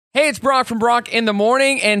Hey, it's Brock from Brock in the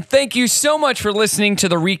Morning, and thank you so much for listening to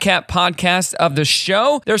the recap podcast of the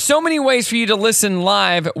show. There's so many ways for you to listen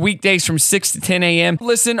live weekdays from 6 to 10 a.m.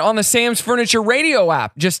 Listen on the Sam's Furniture Radio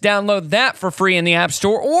app. Just download that for free in the App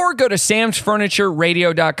Store or go to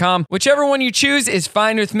samsfurnitureradio.com. Whichever one you choose is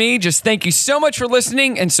fine with me. Just thank you so much for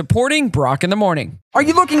listening and supporting Brock in the Morning. Are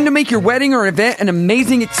you looking to make your wedding or event an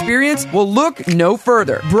amazing experience? Well, look no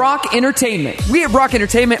further. Brock Entertainment. We at Brock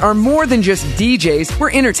Entertainment are more than just DJs. We're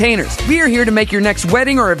entertainers. We are here to make your next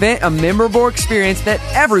wedding or event a memorable experience that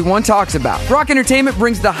everyone talks about. Brock Entertainment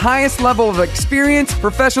brings the highest level of experience,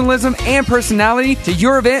 professionalism, and personality to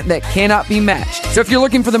your event that cannot be matched. So if you're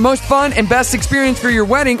looking for the most fun and best experience for your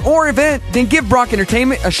wedding or event, then give Brock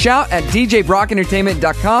Entertainment a shout at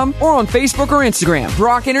djbrockentertainment.com or on Facebook or Instagram.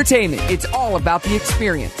 Brock Entertainment. It's all about the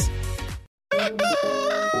experience. Good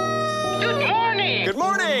morning. Good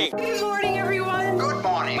morning. Good morning, everyone. Good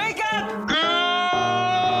morning. Wake up. Good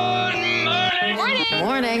morning.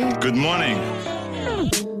 Morning. Good morning.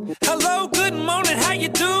 Hello, good morning, how you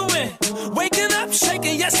doing? Waking up,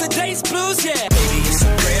 shaking yesterday's blues, yeah. Baby, it's a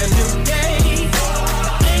brand new day.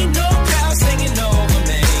 Ain't no clouds hanging over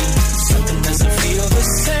me. Something doesn't feel the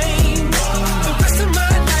same. The rest of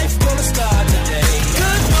my life gonna start today.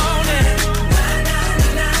 Good morning.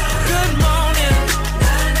 Good morning.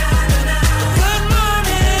 Good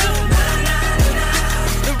morning.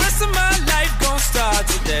 The rest of my life gonna start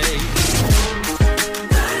today.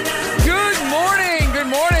 Good morning.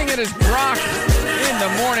 It is Brock in the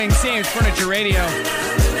Morning, Sam's Furniture Radio.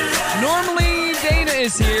 Normally, Dana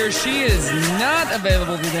is here. She is not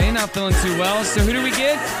available today, not feeling too well. So who do we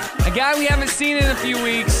get? A guy we haven't seen in a few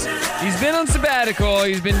weeks. He's been on sabbatical.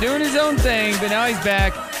 He's been doing his own thing, but now he's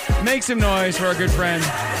back. Make some noise for our good friend,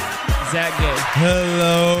 Zach Gay.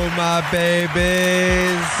 Hello, my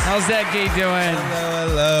babies. How's Zach Gay doing?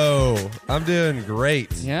 Hello. I'm doing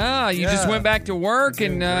great. Yeah, you just went back to work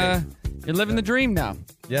and you're living the dream now.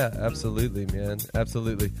 Yeah, absolutely, man.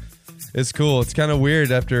 Absolutely. It's cool. It's kind of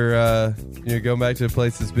weird after going back to a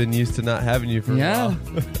place that's been used to not having you for a while.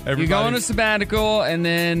 You go on a sabbatical and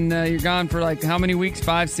then you're gone for like how many weeks?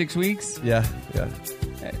 5, 6 weeks? Yeah.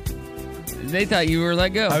 They thought you were let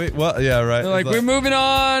go. I mean, well, yeah, right. They're like, we're moving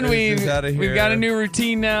on. We've here. got a new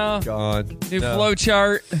routine now. Gone. New flow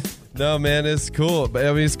chart. No, man, it's cool. But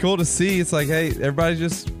I mean, it's cool to see. It's like, hey, everybody's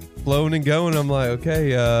just flowing and going. I'm like,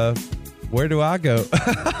 okay, where do I go?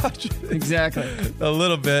 Exactly. A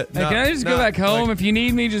little bit. Hey, can I just go back home? If you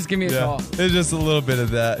need me, just give me a call. It's just a little bit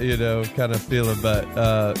of that, kind of feeling. But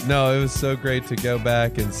no, it was so great to go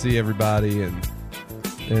back and see everybody and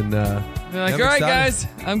You're like, all right, guys,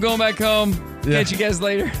 I'm going back home. Catch you guys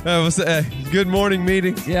later. Good morning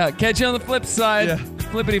meeting. Yeah, catch you on the flip side. Yeah.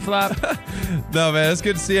 Flippity flop. No, man, it's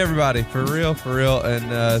good to see everybody. For real. And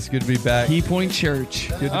it's good to be back. Key Point Church.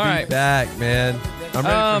 Good to be back, man. I'm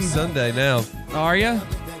ready for Sunday now. Are you?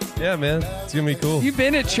 Yeah, man. It's going to be cool. You've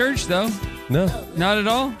been at church, though. No. Not at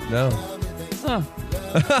all? No. Huh.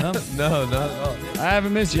 No, not at all. I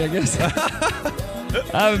haven't missed you, I guess. I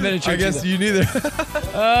haven't been at church. I guess you neither.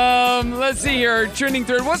 Let's see here. Trending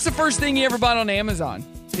thread. What's the first thing you ever bought on Amazon?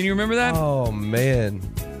 Can you remember that? Oh, man.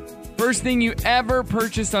 First thing you ever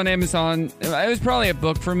purchased on Amazon, it was probably a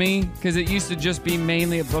book for me because it used to just be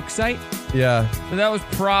mainly a book site. Yeah. But that was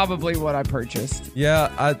probably what I purchased. Yeah,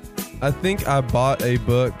 I think I bought a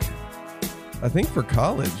book, I think for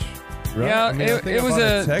college. Right? Yeah, I think it I was bought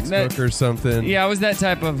a textbook or something. Yeah, it was that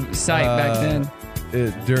type of site back then.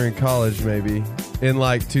 During college, maybe. In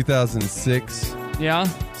like 2006. Yeah?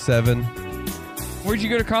 7. Where'd you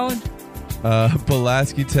go to college?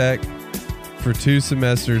 Pulaski Tech for 2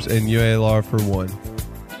 semesters and UALR for 1.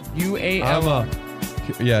 UALR.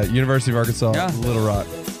 Yeah, University of Arkansas, Yeah. Little Rock.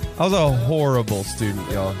 I was a horrible student,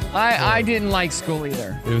 y'all. I didn't like school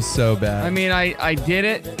either. It was so bad. I mean, I did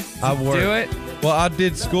it. I worked. Do it. Well, I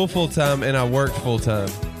did school full time and I worked full time.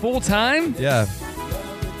 Full time? Yeah.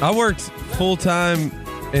 I worked full time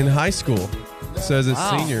in high school. So as a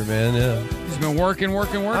senior, man, yeah. He's been working.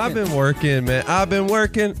 I've been working, man. I've been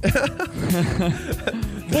working.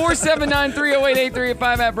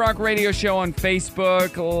 479-308-8385 at Brock Radio Show on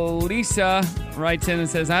Facebook. Lisa writes in and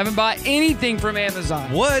says, I haven't bought anything from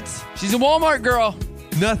Amazon. What? She's a Walmart girl.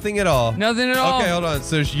 Nothing at all. Nothing at all. Okay, hold on.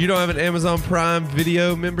 So you don't have an Amazon Prime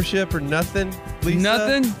Video membership or nothing, Lisa?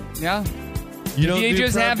 Nothing? Yeah. You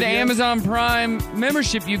just Prime have the Video? Amazon Prime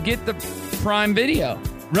membership, you get the Prime Video.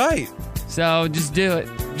 Right. So just do it.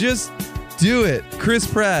 Just do it. Chris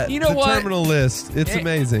Pratt. You know the what? Terminal List. It's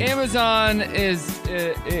amazing. Amazon is,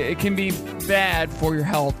 it can be bad for your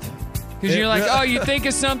health. Because you're like, oh, you think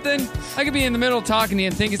of something? I could be in the middle of talking to you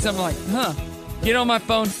and think of something like, get on my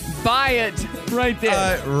phone, buy it. Right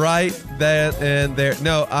there. Right then and there.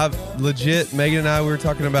 No, I've legit, Megan and I, we were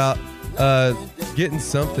talking about getting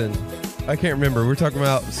something. I can't remember. We were talking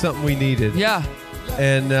about something we needed. Yeah.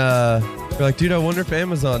 And we're like, dude, I wonder if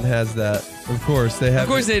Amazon has that. Of course, they have. Of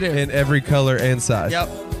course they do. In every color and size. Yep.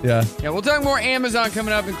 Yeah. Yeah, we'll talk more Amazon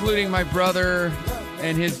coming up, including my brother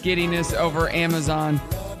and his giddiness over Amazon.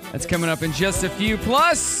 That's coming up in just a few.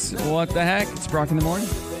 Plus, what the heck? It's Brock in the morning.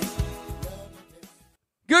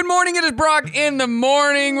 Good morning. It is Brock in the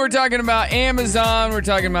morning. We're talking about Amazon. We're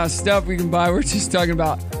talking about stuff we can buy. We're just talking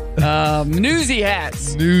about newsy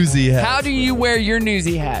hats. Newsy hats. How do you wear your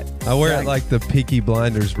newsy hat? I wear it like the Peaky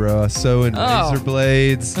Blinders, bro. I sew in razor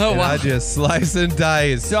blades. Oh, and wow. I just slice and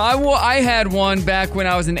dice. So I had one back when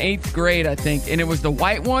I was in 8th grade, I think, and it was the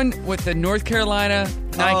white one with the North Carolina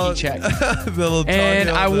Nike check. The little And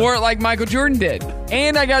target I on the- wore it like Michael Jordan did.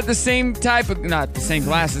 And I got the same type of, not the same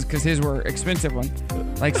glasses because his were expensive one,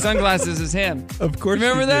 like sunglasses as him. Of course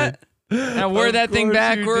Remember you that? did. And I wore Of that thing course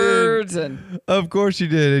you backwards, did. and Of course you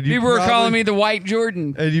did. And you people were calling probably- me the White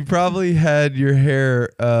Jordan. And you probably had your hair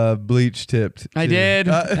bleach tipped. I too. did.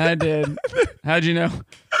 I did. How'd you know?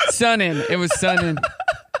 Sun in. It was sun in.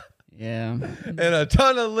 Yeah. And a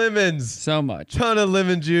ton of lemons. So much. Ton of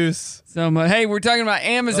lemon juice. So much. Hey, we're talking about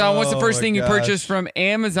Amazon. What's the Oh first my thing you gosh. purchased from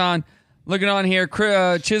Amazon? Looking on here,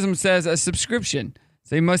 Chisholm says a subscription.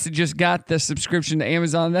 So he must have just got the subscription to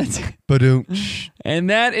Amazon. And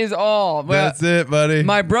that is all. Well, That's it, buddy.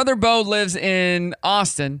 my brother Bo lives in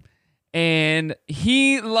Austin, and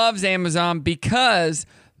he loves Amazon because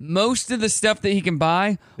most of the stuff that he can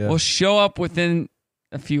buy will show up within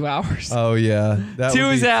a few hours Oh yeah. That to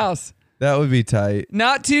would his be, house. That would be tight.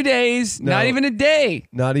 Not 2 days, not No. even a day,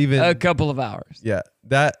 Not even. a couple of hours. Yeah.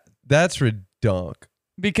 That's redonk.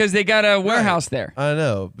 Because they got a warehouse there. I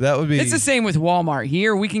know. That would be. It's the same with Walmart.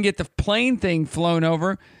 Here, we can get the plane thing flown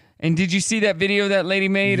over. And did you see that video that lady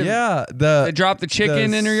made? Yeah. They dropped the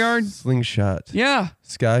chicken in her yard? Slingshot. Yeah.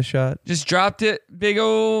 Sky shot. Just dropped it. Big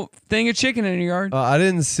old thing of chicken in her yard. I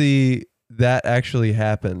didn't see that actually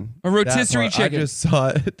happen. A rotisserie That part. chicken. I just saw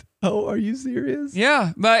it. Oh, are you serious?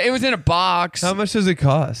 Yeah, but it was in a box. How much does it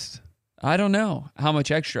cost? I don't know how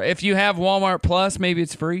much extra. If you have Walmart Plus, maybe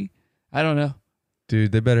it's free. I don't know.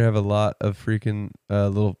 Dude, they better have a lot of freaking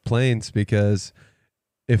little planes because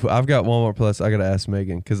if I've got Walmart Plus, I got to ask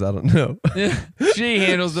Megan because I don't know. She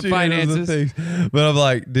handles the She handles finances. the things. But I'm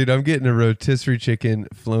like, dude, I'm getting a rotisserie chicken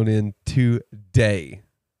flown in today.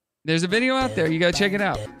 There's a video out there. You got to check it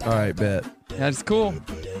out. All right, bet. That's cool.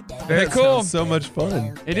 Very That cool. sounds so much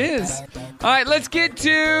fun. It is. All right, let's get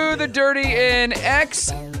to the dirty. An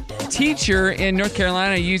ex-teacher in North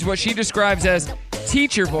Carolina used what she describes as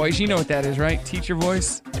teacher voice. You know what that is, right? Teacher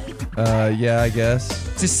voice. Yeah, I guess.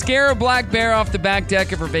 To scare a black bear off the back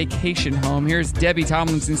deck of her vacation home. Here's Debbie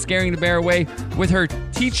Tomlinson scaring the bear away with her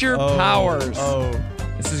teacher powers. Oh.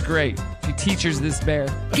 This is great. She teaches this bear.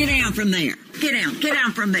 Get down from there. Get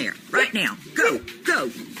down from there. Right now. Go.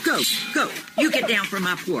 You get down from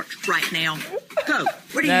my porch right now. Go.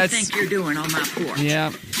 What do That's- you think you're doing on my porch?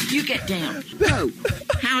 Yeah, You get down. Go.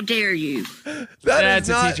 How dare you? that's is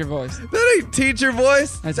a not- teacher voice. That ain't teacher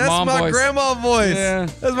voice. That's That's mom my voice. grandma voice. Yeah.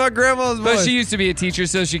 That's my grandma's But voice. she used to be a teacher,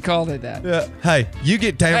 so she called it that. Yeah. Hey, you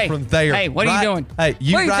get down Hey, from there. hey, what are you right- doing? Hey,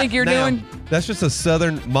 you What do you right think you're now. doing? That's just a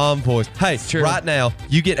southern mom voice. Hey, true. right now,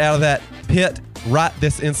 you get out of that pit right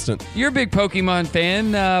this instant. You're a big Pokemon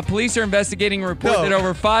fan. Police are investigating a report No. that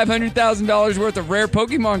over $500,000 worth of rare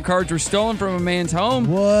Pokemon cards were stolen from a man's home.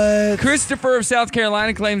 What? Christopher of South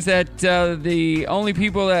Carolina claims that the only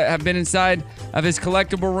people that have been inside of his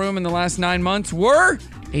collectible room in the last 9 months were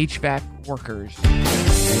HVAC workers.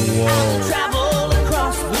 Travel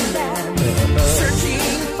across the land, searching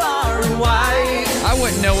far and wide. I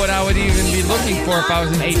wouldn't know what I would even be looking for if I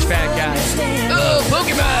was an HVAC guy. Oh,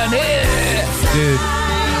 Pokemon! Yeah. Dude,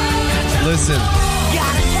 listen.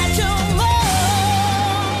 Gotta catch 'em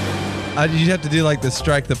all. You have to do like the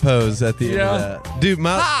strike the pose at the end Yeah. of that. Dude,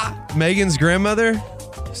 Megan's grandmother,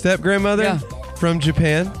 step grandmother Yeah. from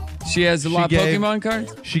Japan, She has a lot of gave- Pokemon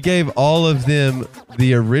cards? she gave all of them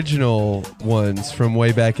the original ones from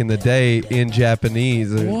way back in the day in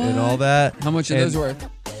Japanese and all that. How much are And those worth?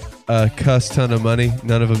 A cuss ton of money.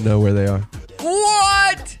 None of them know where they are.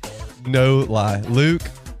 What? No lie. Luke,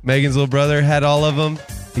 Megan's little brother, had all of them.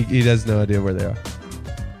 He has no idea where they are.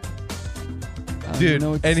 I don't Dude,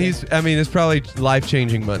 know what to and say. it's probably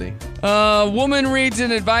life-changing money. A woman reads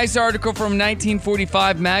an advice article from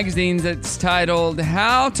 1945 magazine that's titled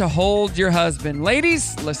How to Hold Your Husband.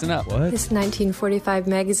 Ladies, listen up. What? This 1945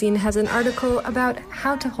 magazine has an article about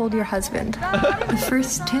how to hold your husband. The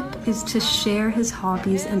first tip is to share his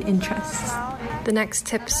hobbies and interests. The next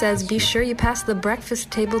tip says, be sure you pass the breakfast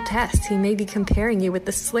table test. He may be comparing you with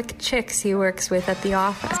the slick chicks he works with at the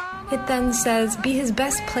office. It then says, be his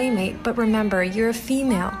best playmate, but remember, you're a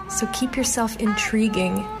female, so keep yourself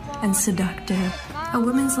intriguing and seductive. A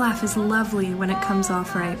woman's laugh is lovely when it comes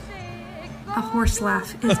off right. A horse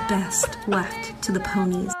laugh is best left to the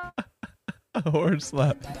ponies. A horse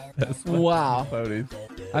laugh. That's Wow. ponies.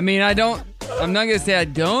 I mean, I'm not going to say I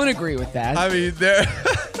don't agree with that. I mean, that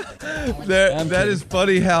is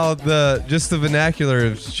funny how the vernacular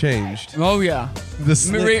has changed. Oh, yeah. The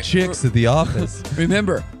slick chicks at the office.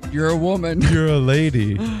 Remember, you're a woman. You're a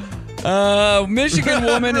lady. Michigan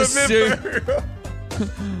woman is suing.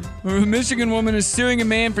 A Michigan woman is suing a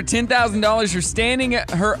man for $10,000 for standing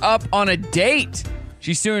her up on a date.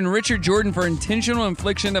 She's suing Richard Jordan for intentional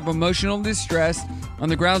infliction of emotional distress on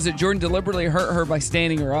the grounds that Jordan deliberately hurt her by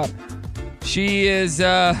standing her up. She is,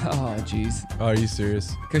 oh, jeez. Are you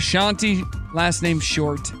serious? Kashanti, last name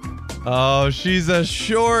Short. Oh, she's a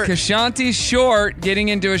short. Kashanti Short getting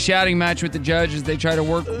into a shouting match with the judge as they try to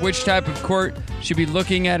work which type of court should be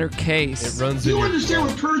looking at her case. It runs Do in you your understand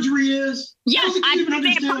what perjury is? Yes, don't think I you even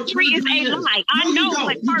understand perjury is a lie. I No, know you don't.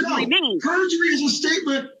 what You perjury don't. means. Perjury is a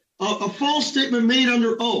statement, a false statement made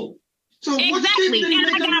under oath. So what Exactly. statement did he And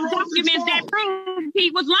I make under got oath that's documents that false? prove he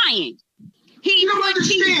was lying. You don't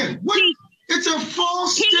understand. It's a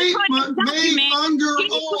false statement made under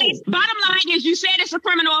oath. Bottom line is you said it's a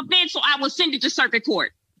criminal offense, so I will send it to circuit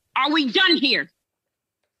court. Are we done here?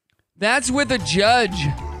 That's with a judge.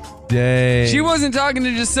 Dang. She wasn't talking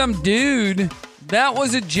to just some dude. That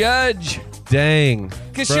was a judge. Dang.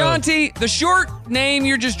 Kashanti, the short name,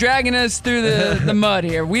 you're just dragging us through the mud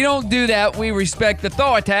here. We don't do that. We respect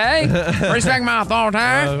authority. Respect my authority.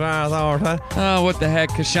 Oh, what the heck,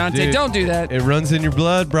 Kashanti? Dude, Don't do that. It runs in your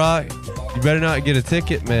blood, Brock. You better not get a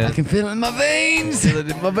ticket, man. I can feel it in my veins. Feel it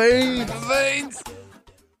in my veins. Veins.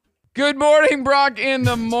 Good morning, Brock in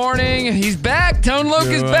the morning. He's back. Tone Loc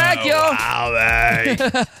is back, y'all.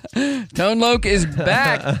 Tone Loc is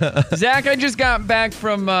back. Zach, I just got back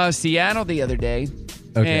from Seattle the other day.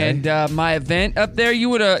 Okay. And my event up there, you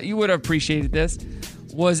would have appreciated this,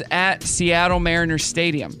 was at Seattle Mariners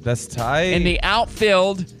Stadium. That's tight. In the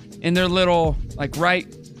outfield, in their little, like right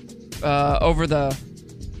over the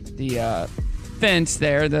fence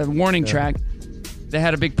there, the warning track, they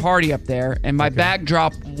had a big party up there, and my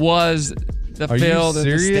backdrop was the Are you field of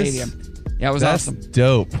the serious? stadium. Yeah, it was That's awesome.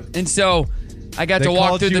 dope. And so I got They to walk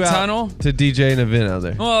called through you the out tunnel. to DJ an event out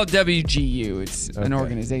there. Well, WGU, it's an Okay.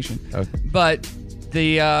 organization. Okay. But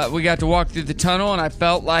we got to walk through the tunnel, and I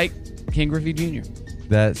felt like King Griffey Jr.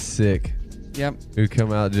 That's sick. Yep. Who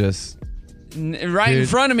come out just Right in Dude,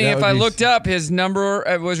 front of me, that if would I be looked up, his number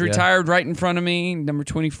was Yeah. retired right in front of me, number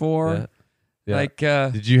 24. Yeah. Yeah. Like,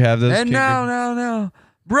 Did you have those? and King no.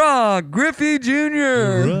 Brock Griffey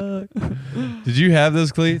Jr. Did you have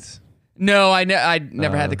those cleats? No, I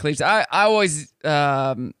never had the cleats. I always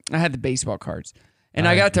I had the baseball cards, and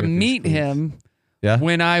I got to Griffey's meet cleats. him Yeah.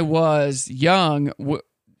 when I was young.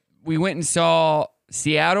 We went and saw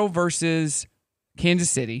Seattle versus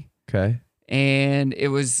Kansas City, Okay. and it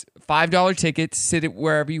was $5 tickets. Sit it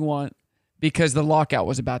wherever you want because the lockout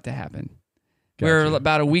was about to happen. We were Gotcha.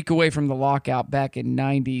 about a week away from the lockout back in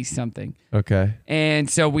 90 something. Okay. And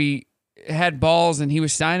so we had balls, and he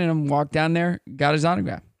was signing them, walked down there, got his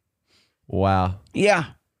autograph. Wow. Yeah.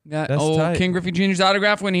 Got That's old tight. King Griffey Jr.'s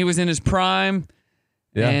autograph when he was in his prime.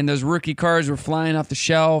 Yeah. And those rookie cards were flying off the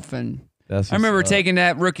shelf. And That's I remember what's up. taking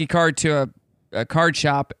that rookie card to a card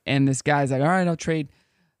shop, and this guy's like, all right, I'll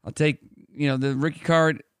take, the rookie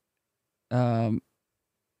card. No,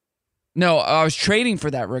 I was trading for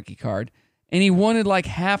that rookie card, and he wanted like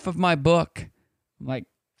half of my book. I'm like,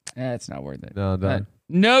 it's not worth it. No, done.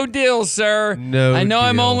 No deal, sir. No I know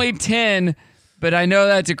I'm deal. only 10, but I know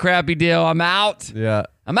that's a crappy deal. I'm out. Yeah.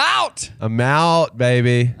 I'm out. I'm out,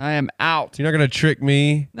 baby. I am out. You're not gonna trick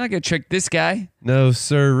me. Not gonna trick this guy. No,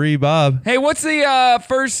 sir, Bob. Hey, what's the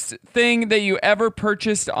first thing that you ever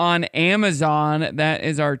purchased on Amazon? That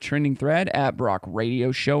is our trending thread at Brock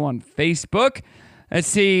Radio Show on Facebook. Let's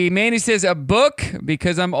see. Manny says a book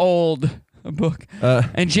because I'm old. A book.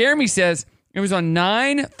 And Jeremy says it was on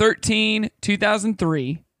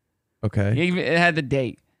 9/13/2003. Okay. It had the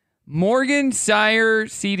date. Morgan Sire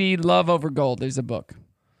CD Love Over Gold. There's a book.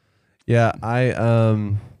 Yeah,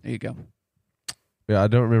 There you go. I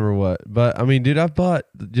don't remember what, but I mean, dude, I've bought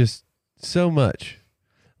just so much.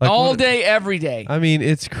 All what- day, every day. I mean,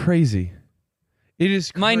 it's crazy. It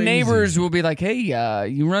is crazy. My neighbors will be like, hey,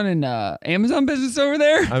 you running Amazon business over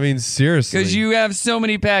there? I mean, seriously. Because you have so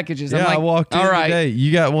many packages. Yeah, I'm like, I walked in all right. today.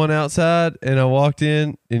 You got one outside, and I walked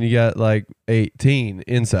in, and you got like 18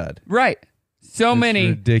 inside. Right. So many.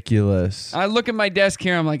 Ridiculous. I look at my desk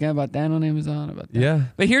here. I'm like, how about that on Amazon? How about that? Yeah.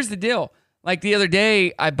 But here's the deal. Like the other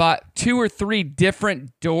day, I bought 2 or 3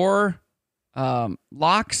 different door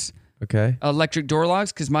locks. Okay. Electric door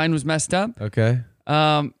locks because mine was messed up. Okay.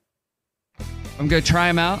 I'm going to try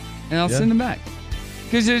them out and I'll send them back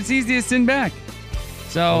because it's easy to send back.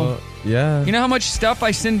 So, yeah. You know how much stuff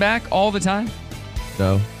I send back all the time?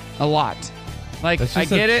 No. A lot. Like, That's I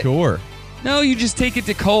just get a it. chore. No, you just take it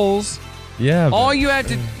to Kohl's. Yeah. All you have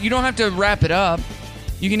to, you don't have to wrap it up.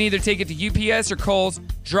 You can either take it to UPS or Kohl's,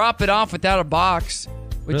 drop it off without a box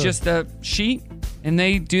with just a sheet, and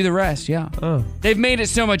they do the rest. Yeah. Oh. They've made it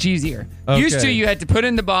so much easier. Okay. Used to, you had to put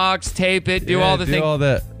in the box, tape it, do all the things. all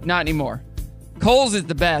that. Not anymore. Kohl's is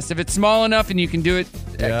the best. If it's small enough and you can do it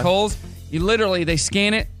at Kohl's, you literally, they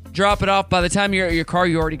scan it, drop it off. By the time you're at your car,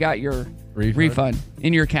 you already got your refund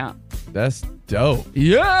in your account. That's dope.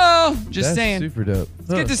 Yeah. Just That's saying. super dope.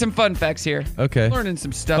 Let's get to some fun facts here. Okay. Learning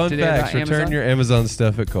some stuff Fun today facts. about Return Amazon. your Amazon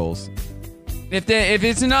stuff at Kohl's. If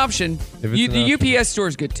it's an option, the UPS store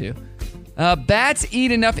is good too. Bats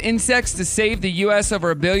eat enough insects to save the U.S.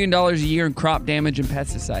 over $1 billion a year in crop damage and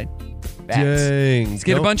pesticide. Bats. Dang. Let's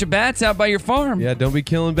get a bunch of bats out by your farm. Yeah, don't be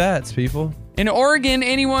killing bats, people. In Oregon,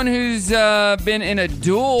 anyone who's been in a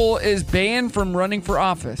duel is banned from running for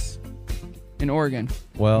office. In Oregon.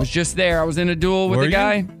 Well, I was just there. I was in a duel with were a you?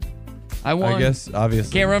 guy. I won. I guess,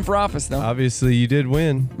 obviously. Can't run for office, though. Obviously, you did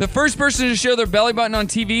win. The first person to show their belly button on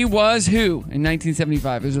TV was who in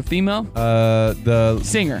 1975? It was a female? The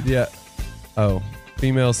singer. Yeah. Oh,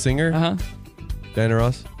 female singer? Uh-huh. Diana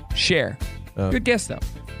Ross? Cher. Oh. Good guess, though.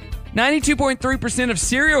 92.3% of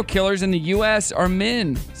serial killers in the U.S. are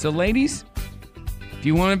men. So, ladies, if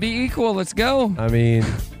you want to be equal, let's go. I mean,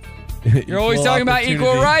 You're always talking about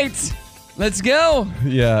equal rights. Let's go.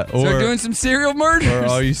 Yeah. Or Start doing some serial murders. Or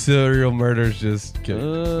all you serial murders just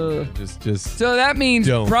So that means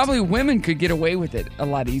don't. probably women could get away with it a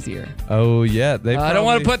lot easier. Oh, yeah. I don't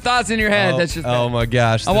want to put thoughts in your head. Oh, That's just oh my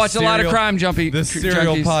gosh. I watch a lot of crime junkies. The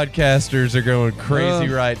serial podcasters are going crazy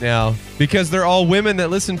right now because they're all women that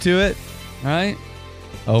listen to it. Right?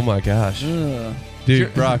 Oh my gosh.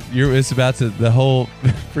 Dude, Brock, the whole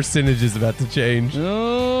percentage is about to change.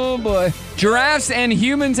 Oh boy. Giraffes and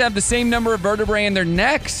humans have the same number of vertebrae in their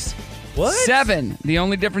necks. What? 7. The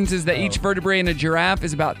only difference is that each vertebrae in a giraffe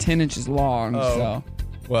is about 10 inches long. Oh. So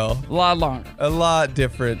Well, a lot longer. A lot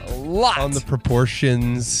different. A lot. On the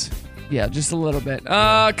proportions. Yeah, just a little bit.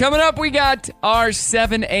 Coming up, we got our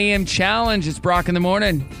 7 a.m. challenge. It's Brock in the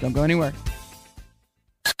morning. Don't go anywhere.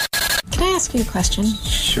 Can I ask you a question?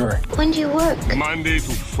 Sure. When do you work? Monday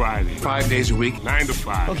through Friday. 5 days a week, 9 to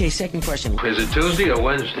 5. Okay, second question. Is it Tuesday or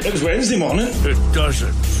Wednesday? It's Wednesday morning. It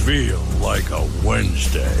doesn't feel like a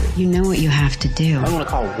Wednesday. You know what you have to do. I want to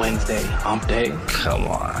call Wednesday hump day. Come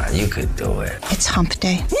on, you could do it. It's hump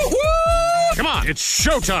day. Come on, it's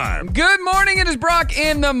showtime. Good morning. It is Brock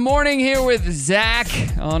in the morning here with Zach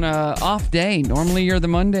on a off day. Normally you're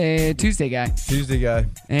the Tuesday guy. Tuesday guy.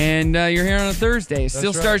 And you're here on a Thursday.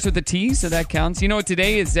 Still right. starts with a T, so that counts. You know what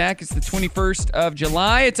today is, Zach? It's the 21st of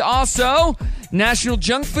July. It's also National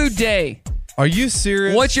Junk Food Day. Are you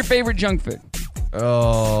serious? What's your favorite junk food?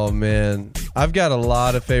 Oh, man. I've got a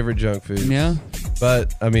lot of favorite junk foods. Yeah?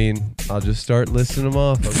 But, I mean, I'll just start listing them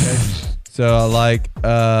off, okay? So I like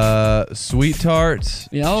sweet tarts.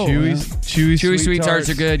 Yeah, Chewy sweet tarts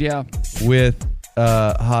are good, yeah. With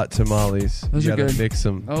hot tamales. Those you are gotta good. mix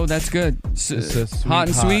them. Oh, that's good. Hot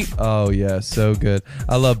and sweet? Oh, yeah, so good.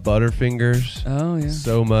 I love Butterfingers. Oh, yeah.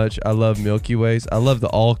 So much. I love Milky Ways. I love the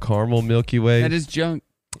all caramel Milky Ways. That is junk.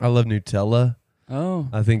 I love Nutella. Oh.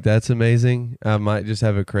 I think that's amazing. I might just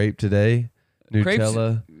have a crepe today.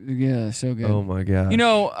 Nutella. Yeah, so good. Oh my god. You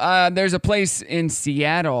know, there's a place in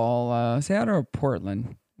Seattle or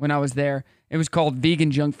Portland. When I was there, it was called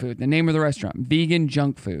Vegan Junk Food. The name of the restaurant, Vegan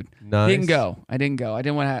Junk Food. Nice. I didn't go. I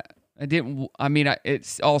didn't want to.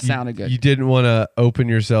 It's all sounded good. You didn't want to open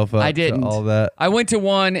yourself up. I didn't. To all that. I went to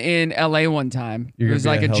one in LA one time. You're It was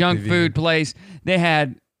gonna like be a a junk healthy food vegan. place. They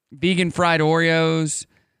had vegan fried Oreos.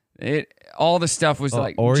 All the stuff was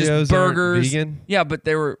like Oreos just aren't burgers. vegan? Yeah, but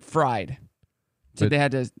they were fried. So But- they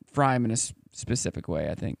had to fry them in a specific way,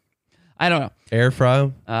 I think. I don't know. Air fry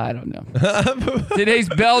 'em? I don't know. Today's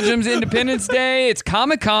Belgium's Independence Day. It's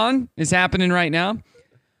Comic-Con is happening right now.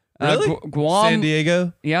 Really? Guam. San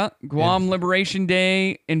Diego? Yeah. Guam Liberation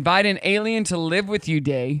Day. Invite an alien to live with you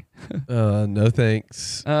day. No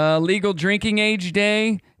thanks. Legal drinking age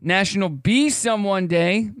day. National Be Someone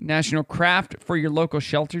Day. National Craft for Your Local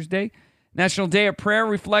Shelters Day. National Day of Prayer,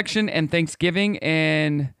 Reflection, and Thanksgiving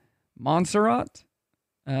in Montserrat.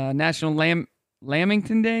 National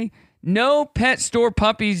Lamington Day. No Pet Store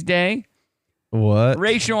Puppies Day. What?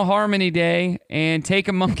 Racial Harmony Day, and Take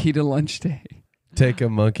a Monkey to Lunch Day. Take a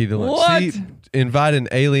monkey to lunch. What? See, invite an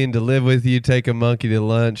alien to live with you. Take a monkey to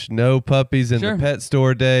lunch. No puppies in Sure. the pet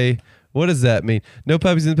store day. What does that mean? No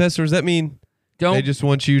puppies in the pet store. Does that mean they just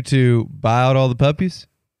want you to buy out all the puppies?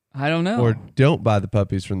 I don't know. Or don't buy the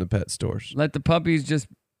puppies from the pet stores? Let the puppies just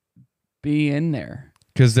be in there.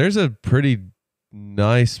 Because there's a pretty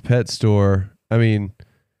nice pet store. I mean,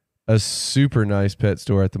 a super nice pet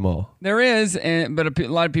store at the mall. There is, but a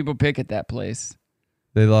lot of people pick at that place.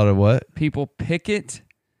 They lot of what? People picket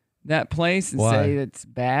that place and Why? say it's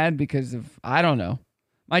bad because of, I don't know.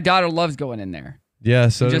 My daughter loves going in there. Yeah,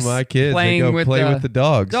 so do Just my kids. They playing go with play the with the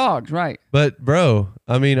dogs. Dogs, right. But, bro,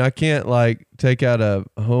 I mean, I can't, like, take out a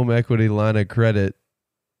home equity line of credit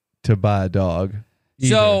to buy a dog. either.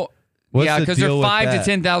 So, What's yeah, the because they're deal with $5,000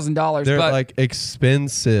 to that? $10,000. They're, but like,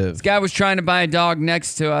 expensive. this guy was trying to buy a dog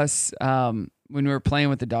next to us when we were playing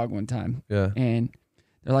with the dog one time. Yeah. And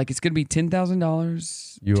they're like, it's going to be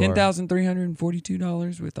 $10,000, You are.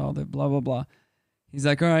 $10,342 with all the blah, blah, blah. He's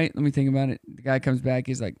like, all right, let me think about it. The guy comes back.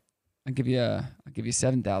 He's like, I'll give you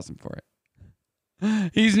 $7,000 for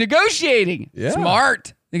it. He's negotiating. Yeah.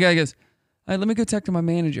 Smart. The guy goes, all right, let me go talk to my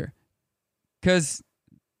manager. Because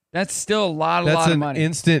that's still a lot That's of an money.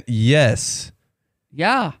 instant yes.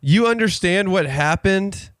 Yeah. You understand what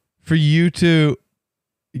happened for you to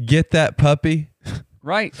get that puppy?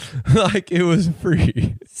 Right. Like, it was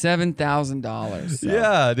free. $7,000. So.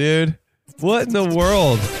 Yeah, dude. What in the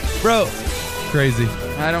world? Bro, crazy.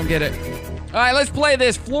 I don't get it. All right, let's play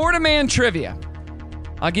this Florida Man Trivia.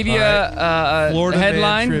 I'll give you All right. a Florida Man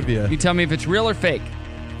headline. Trivia. You tell me if it's real or fake.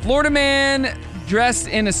 Florida man dressed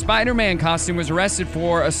in a Spider-Man costume was arrested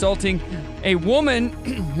for assaulting a woman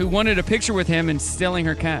who wanted a picture with him and stealing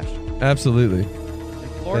her cash. Absolutely.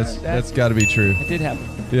 Florida, That's got to be true. That did happen.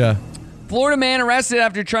 Yeah. Florida man arrested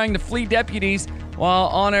after trying to flee deputies while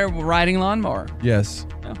on a riding lawnmower. Yes.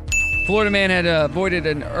 Florida man had avoided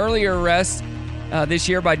an earlier arrest this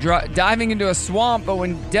year by diving into a swamp, but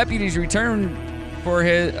when deputies returned for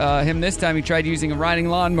him this time, he tried using a riding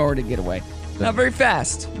lawnmower to get away. Not very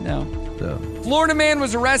fast. No. Florida man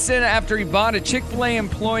was arrested after he bought a Chick-fil-A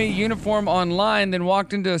employee uniform online, then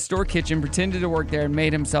walked into a store kitchen, pretended to work there, and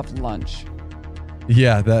made himself lunch.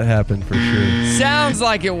 Yeah, that happened for sure. Sounds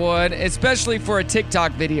like it would, especially for a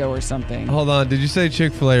TikTok video or something. Hold on. Did you say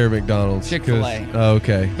Chick-fil-A or McDonald's? Chick-fil-A. 'Cause- Oh,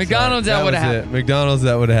 okay. McDonald's, that would've was it. happened. McDonald's,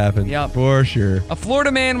 that would have happened. Yep. For sure. A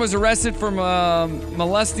Florida man was arrested for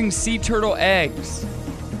molesting sea turtle eggs.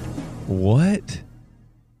 What?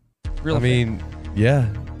 Real I mean, yeah.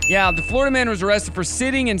 Yeah, the Florida man was arrested for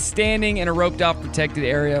sitting and standing in a roped-off protected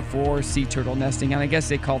area for sea turtle nesting, and I guess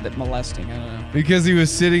they called it molesting. I don't know. Because he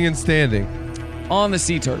was sitting and standing. On the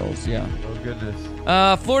sea turtles, yeah. Oh,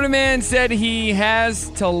 goodness. Florida man said he has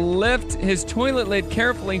to lift his toilet lid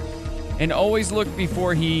carefully and always look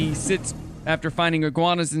before he sits after finding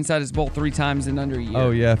iguanas inside his bowl 3 times in under a year.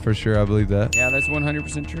 Oh, yeah, for sure. I believe that. Yeah, that's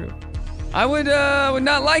 100% true. I would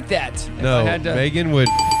not like that. if No, I had to. Megan would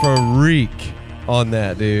freak on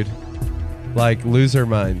that, dude. Like, lose her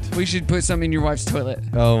mind. We should put something in your wife's toilet.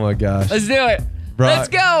 Oh, my gosh. Let's do it. Brock. Let's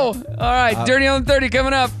go. All right, Dirty on the 30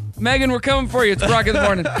 coming up. Megan, we're coming for you. It's Brock in the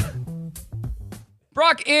morning.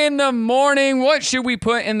 Brock in the morning. What should we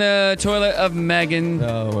put in the toilet of Megan?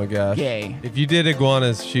 Oh, my gosh. Gay. If you did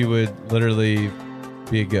iguanas, she would literally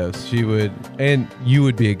be a ghost. She would, and you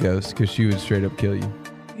would be a ghost because she would straight up kill you.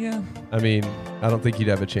 Yeah. I mean, I don't think you'd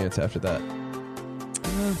have a chance after that.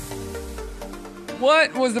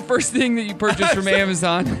 What was the first thing that you purchased from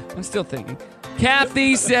Amazon? I'm still thinking.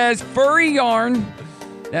 Kathy says furry yarn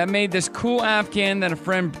that made this cool Afghan that a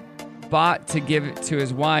friend bought to give it to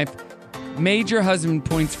his wife. Major husband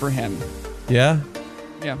points for him. Yeah?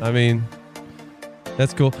 Yeah. I mean,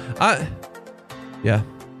 that's cool. Yeah.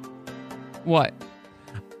 What?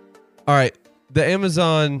 All right. The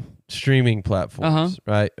Amazon streaming platforms,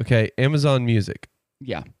 right? Okay. Amazon Music.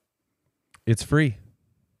 Yeah. It's free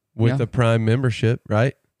with Yeah. a Prime membership,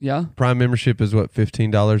 right? Yeah. Prime membership is what,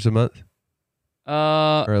 $15 a month?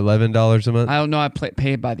 Or $11 a month? I don't know. I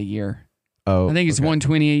pay it by the year. Oh, I think it's okay.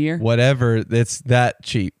 $120 a year. Whatever. It's that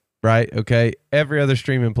cheap, right? Okay. Every other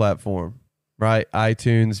streaming platform, right?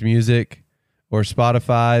 iTunes Music or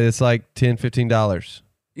Spotify, it's like $10, $15.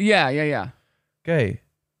 Yeah. Okay.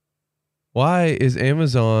 Why is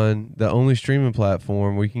Amazon the only streaming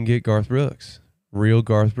platform we can get Garth Brooks? Real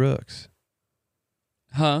Garth Brooks.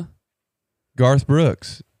 Huh? Garth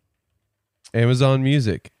Brooks. Amazon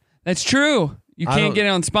Music. That's true. You can't get it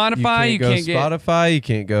on Spotify. You can't go Spotify. You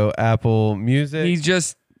can't go Apple Music. He's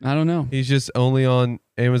just, I don't know. He's just only on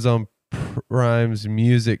Amazon Prime's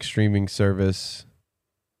music streaming service.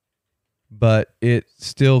 but it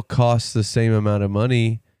still costs the same amount of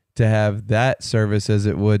money to have that service as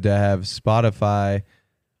it would to have Spotify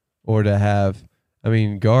or to have, I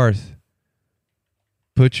mean, Garth,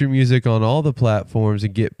 put your music on all the platforms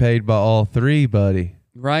and get paid by all three, buddy.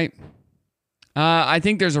 Right. I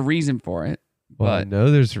think there's a reason for it. Well, I know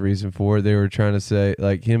there's a reason for it. They were trying to say,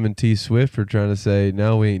 like him and T Swift were trying to say,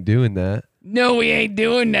 no, we ain't doing that. No, we ain't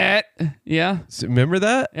doing that. Yeah. So, remember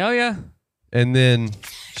that? Oh, yeah. And then...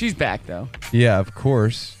 She's back, though. Yeah, of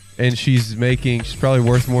course. And she's probably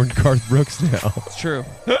worth more than Garth Brooks now. It's true.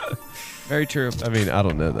 Very true. I mean, I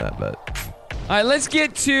don't know that, but... All right, let's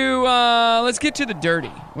get to the dirty.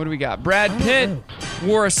 What do we got? Brad Pitt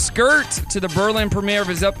wore a skirt to the Berlin premiere of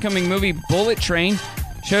his upcoming movie Bullet Train.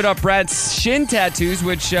 Showed off Brad's shin tattoos,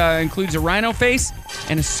 which includes a rhino face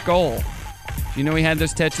and a skull. Do you know he had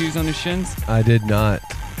those tattoos on his shins? I did not.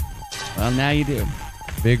 Well, now you do.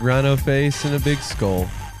 Big rhino face and a big skull.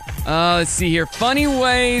 Let's see here. Funny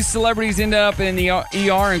ways celebrities end up in the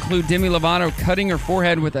ER include Demi Lovato cutting her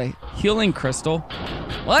forehead with a healing crystal.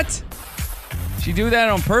 What? She do that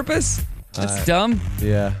on purpose? That's dumb.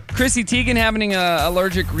 Yeah. Chrissy Teigen having an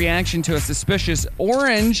allergic reaction to a suspicious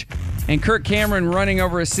orange, and Kirk Cameron running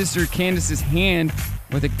over his sister Candace's hand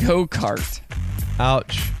with a go-kart.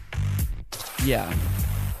 Ouch. Yeah.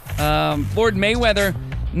 Floyd Mayweather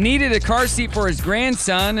needed a car seat for his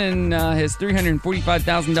grandson and his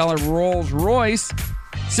 $345,000 Rolls Royce,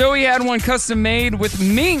 so he had one custom made with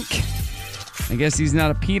mink. I guess he's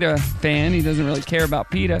not a PETA fan. He doesn't really care about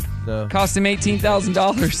PETA. No. Cost him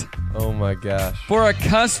 $18,000. Oh my gosh. For a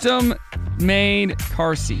custom-made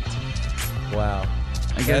car seat. Wow.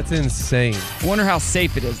 That's insane. I wonder how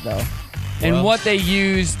safe it is, though. And what they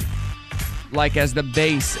used, like, as the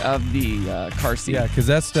base of the car seat. Yeah, because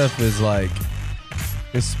that stuff is, like,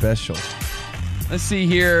 it's special. Let's see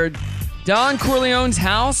here. Don Corleone's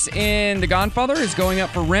house in The Godfather is going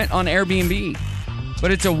up for rent on Airbnb.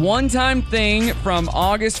 But it's a one-time thing from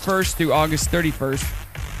August 1st through August 31st.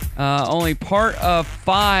 Only part of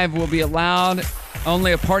 5 will be allowed.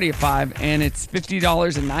 Only a party of 5, and it's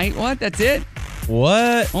 $50 a night. What? That's it?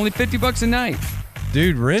 What? Only $50 a night.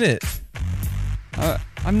 Dude, rent it.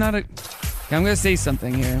 I'm going to say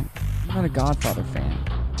something here. I'm not a Godfather fan.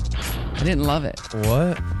 I didn't love it.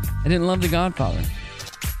 What? I didn't love The Godfather.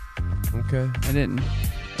 Okay. I didn't.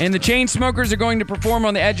 And the Chainsmokers are going to perform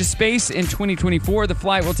on the edge of space in 2024. The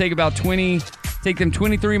flight will take them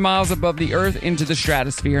 23 miles above the Earth into the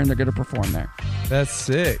stratosphere, and they're going to perform there. That's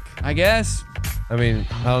sick. I guess. I mean,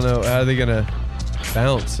 I don't know. How are they going to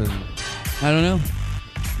bounce? And I don't know.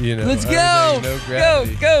 You know. Let's go. No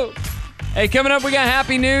gravity. Go. Hey, coming up, we got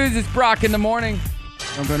happy news. It's Brock in the morning.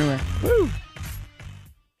 Don't go anywhere. Woo.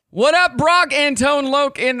 What up, Brock? Antone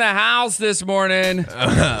Loke in the house this morning.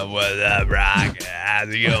 What up, Brock? How's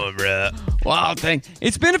it going, bro? Wow, thing.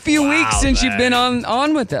 It's been a few weeks since you've been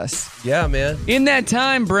on with us. Yeah, man. In that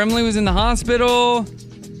time, Brimley was in the hospital.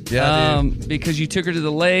 Yeah, dude. Because you took her to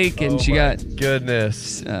the lake and she got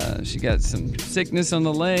goodness. She got some sickness on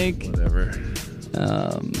the lake. Whatever.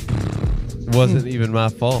 Wasn't even my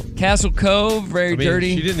fault. Castle Cove, very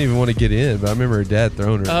dirty. She didn't even want to get in, but I remember her dad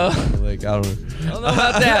throwing her. Like, I don't know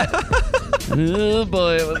about that. Oh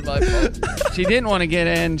boy, it was my fault. She didn't want to get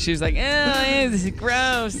in. She was like, this is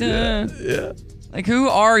gross. Yeah. Like, who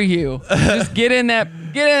are you? Just get in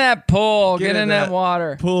that pool. Get in that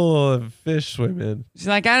water. Pool of fish swimming. She's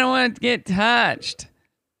like, I don't want to get touched.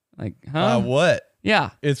 Like, huh? What? Yeah.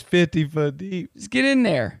 It's 50 foot deep. Just get in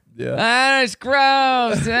there. Yeah. It's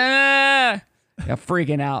gross. Yeah,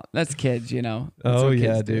 freaking out. That's kids, you know. That's what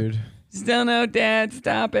kids do. Dude. Still no, Dad.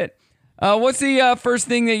 Stop it. What's the first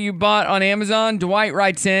thing that you bought on Amazon? Dwight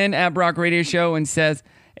writes in at Brock Radio Show and says,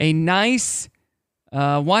 a nice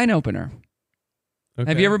wine opener. Okay.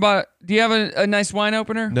 Have you ever bought? Do you have a nice wine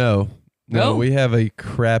opener? No, we have a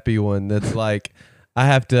crappy one that's like I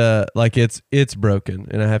have to it's broken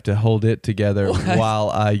and I have to hold it together while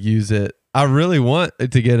I use it. I really want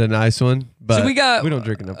to get a nice one, but so we don't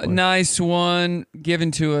drink enough. A nice one given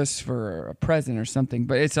to us for a present or something,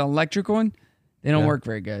 but it's an electric one. They don't work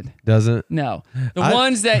very good. Doesn't? No, the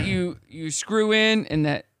ones that you screw in and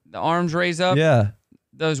that the arms raise up. Yeah,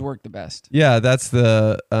 those work the best. Yeah, that's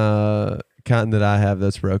the kind that I have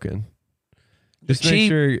that's broken. Just make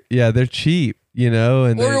sure. Yeah, they're cheap. You know,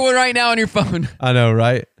 and order one right now on your phone. I know,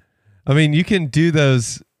 right? I mean, you can do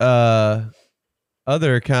those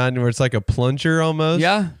other kind where it's like a plunger almost.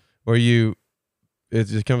 Yeah. Where it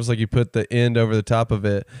just comes like you put the end over the top of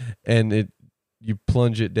it and you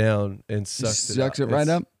plunge it down and sucks it right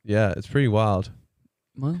up. Yeah, it's pretty wild.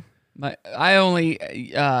 Well, I only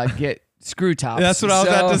get screw tops. That's what I was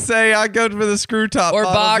about to say. I go for the screw top or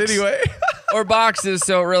box anyway. or boxes,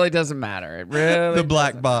 so it really doesn't matter. It really The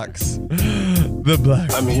black box. The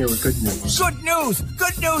black. I'm here with good news. Good news!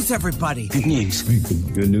 Good news, everybody! Good news.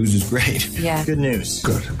 Good news is great. Yeah. Good news.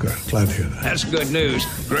 Good. Glad to hear that. That's good news.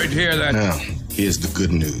 Great to hear that. Now, here's the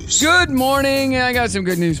good news. Good morning. I got some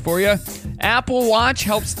good news for you. Apple Watch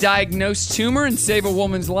helps diagnose tumor and save a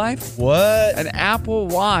woman's life. What? An Apple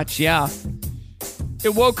Watch, yeah.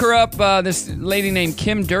 It woke her up, this lady named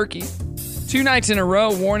Kim Durkee, 2 nights in a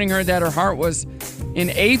row, warning her that her heart was in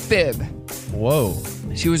AFib. Whoa.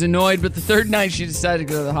 She was annoyed, but the third night she decided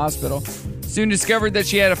to go to the hospital. Soon discovered that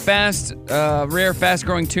she had a rare,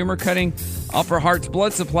 fast-growing tumor cutting off her heart's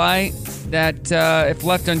blood supply that, if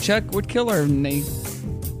left unchecked, would kill her. And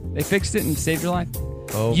they fixed it and saved her life.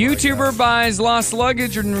 Oh, YouTuber buys lost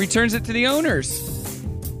luggage and returns it to the owners.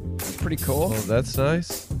 That's pretty cool. Oh, that's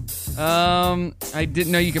nice. I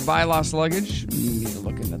didn't know you could buy lost luggage. You need to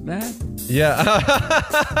look into that.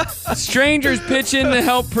 Yeah. Strangers pitch in to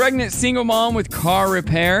help pregnant single mom with car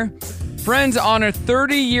repair. Friends honor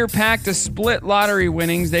 30-year pact to split lottery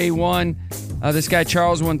winnings. They won. This guy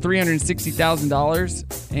Charles won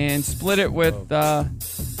 $360,000 and split it with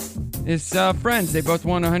his friends. They both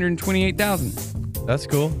won $128,000. That's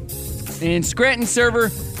cool. And Scranton server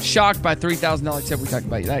shocked by $3,000 tip. We talked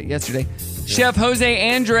about that yesterday. Chef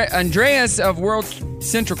Jose Andreas of World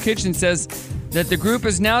Central Kitchen says that the group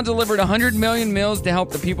has now delivered 100 million meals to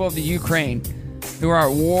help the people of the Ukraine who are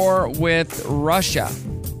at war with Russia.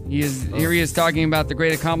 Here he is talking about the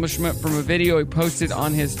great accomplishment from a video he posted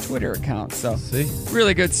on his Twitter account. So,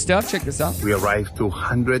 really good stuff. Check this out. We arrived to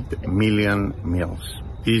 100 million meals.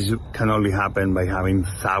 This can only happen by having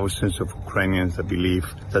thousands of Ukrainians that believe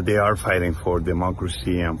that they are fighting for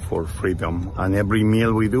democracy and for freedom. And every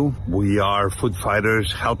meal we do, we are food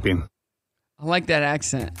fighters helping. I like that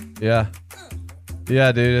accent. Yeah.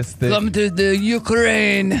 Yeah, dude. It's Come to the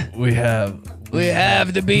Ukraine. We have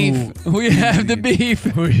the beef. We have the beef.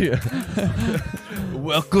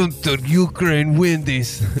 Welcome to Ukraine,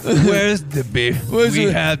 Wendy's. Where's the beef? We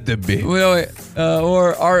have the beef. Wait.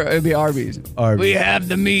 It'd be Arby's. We have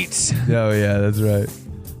the meats. Oh yeah, that's right.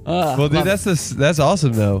 Well, dude, that's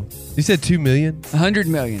awesome though. You said 2 million? 100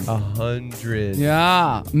 million. 100.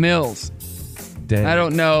 Yeah, mills. Dang. I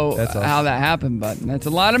don't know awesome. how that happened, but that's a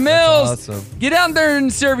lot of mills. That's awesome. Get out there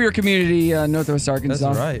and serve your community, Northwest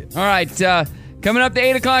Arkansas. That's right. All right, coming up the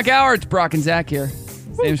 8 o'clock hour, it's Brock and Zach here.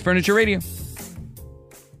 Sam's Furniture Radio.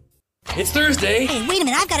 It's Thursday. Hey, wait a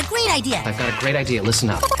minute. I've got a great idea. I've got a great idea. Listen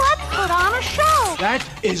up. Let's put on a show. That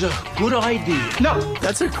is a good idea. No,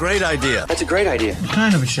 that's a great idea. that's a great idea. What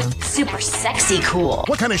kind of a show? Super sexy cool.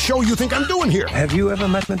 What kind of show you think I'm doing here? Have you ever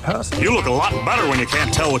met me in person? You look a lot better when you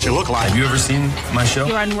can't tell what you look like. Have you ever seen my show?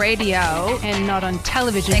 You're on radio and not on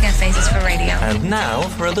television. Making faces for radio. And now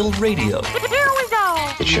for a little radio. Here we go.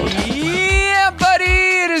 It's showtime. Yeah, buddy.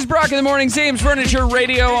 It is Brock in the Morning. Sam's Furniture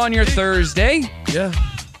Radio on your Thursday. Yeah.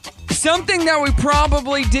 Something that we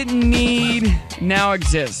probably didn't need now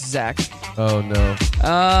exists, Zach. Oh no.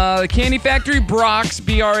 The Candy Factory Brock's,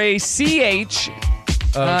 BRACH,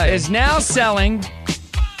 is now selling.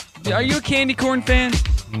 Are you a candy corn fan?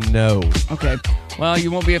 No. Okay. Well, you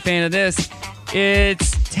won't be a fan of this.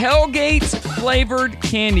 It's tailgate flavored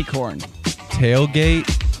candy corn. Tailgate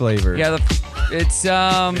flavored. Yeah, it's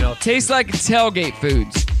tastes like tailgate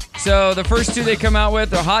foods. So the first two they come out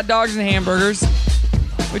with are hot dogs and hamburgers,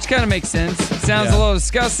 which kind of makes sense. It sounds a little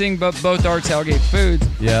disgusting, but both are tailgate foods.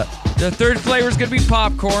 Yeah. The third flavor is going to be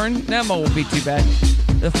popcorn. That one won't be too bad.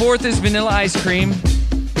 The fourth is vanilla ice cream.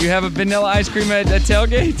 You have a vanilla ice cream at a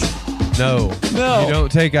tailgate? No. No. You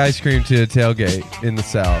don't take ice cream to a tailgate in the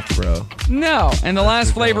South, bro. No. And the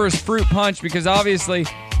last flavor is fruit punch because obviously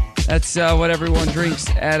that's what everyone drinks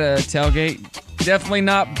at a tailgate. Definitely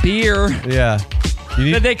not beer. Yeah.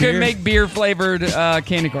 But they could make beer flavored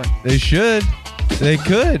candy corn. They should. They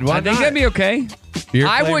could. Why I think not? that'd be okay. Beer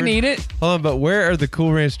I flavored? wouldn't eat it. Hold on, but where are the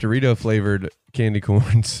Cool Ranch Dorito flavored candy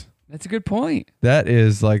corns? That's a good point. That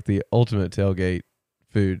is like the ultimate tailgate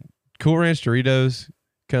food. Cool Ranch Doritos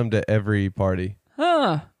come to every party.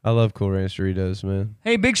 Huh. I love Cool Ranch Doritos, man.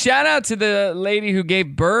 Hey, big shout out to the lady who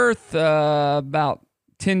gave birth about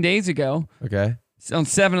 10 days ago. Okay. It's on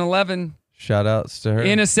 7-Eleven. Shout outs to her.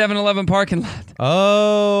 In a 7-Eleven parking lot.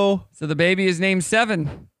 Oh. So the baby is named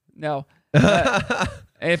Seven. No.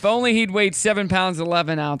 If only he'd weighed 7 pounds,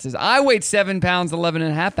 11 ounces. I weighed 7 pounds, 11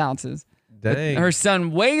 and a half ounces. Dang. Her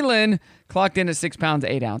son, Waylon, clocked in at 6 pounds,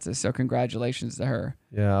 8 ounces. So congratulations to her.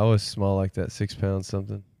 Yeah, I was small like that, 6 pounds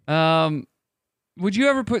something. Would you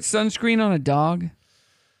ever put sunscreen on a dog?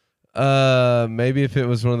 Maybe if it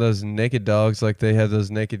was one of those naked dogs, like they have those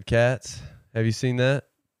naked cats. Have you seen that?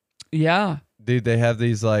 Yeah. Dude, they have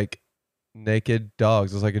these like naked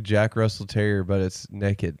dogs. It's like a Jack Russell Terrier, but it's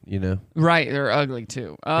naked, Right, they're ugly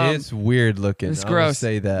too. It's weird looking. It's I will gross.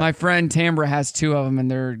 say that. My friend Tambra has 2 of them, and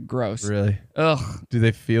they're gross. Really? Ugh. Do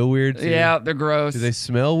they feel weird too? Yeah, they're gross. Do they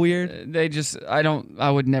smell weird? They just, I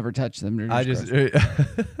would never touch them. They're just gross.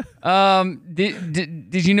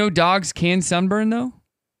 Did you know dogs can sunburn though?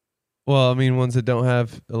 Well, I mean, ones that don't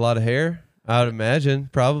have a lot of hair, I would imagine,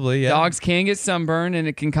 probably, yeah. Dogs can get sunburn, and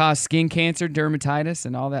it can cause skin cancer, dermatitis,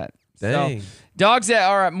 and all that. Dang. So, dogs that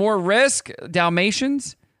are at more risk,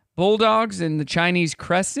 Dalmatians, bulldogs, and the Chinese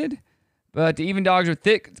crested. But even dogs with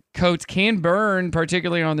thick coats can burn,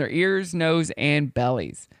 particularly on their ears, nose, and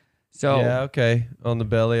bellies. So yeah, okay. On the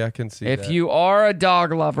belly, I can see if that. you are a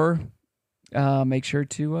dog lover, make sure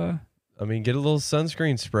to... get a little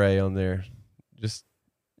sunscreen spray on there. Just...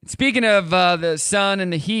 Speaking of the sun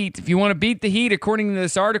and the heat, if you want to beat the heat, according to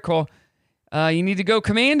this article, you need to go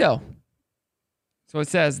commando. So it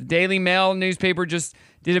says. The Daily Mail newspaper just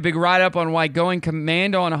did a big write-up on why going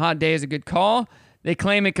commando on a hot day is a good call. They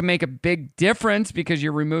claim it can make a big difference because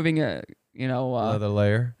you're removing another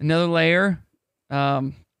layer. Another layer.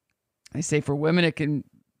 They say for women it can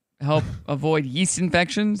help avoid yeast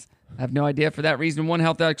infections. I have no idea for that reason. One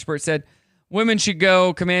health expert said women should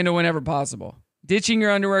go commando whenever possible. Ditching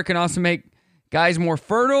your underwear can also make guys more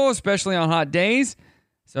fertile, especially on hot days.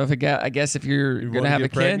 So I guess if you're going to have a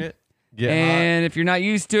kid, and if you're not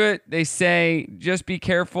used to it, they say just be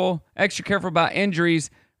extra careful about injuries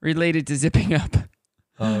related to zipping up.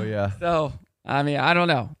 Oh, yeah. So, I mean, I don't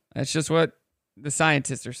know. That's just what the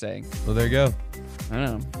scientists are saying. Well, there you go. I don't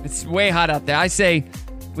know. It's way hot out there. I say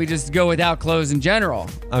we just go without clothes in general.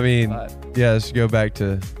 I mean, yeah, let's go back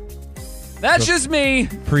to... That's just me.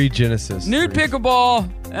 Pre-Genesis. Nude pickleball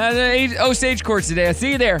at the Osage Courts today. I'll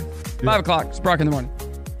see you there. 5 o'clock. It's Brock in the morning.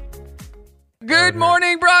 Good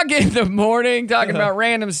morning, Brock in the morning. Talking about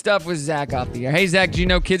random stuff with Zach off the air. Hey, Zach, do you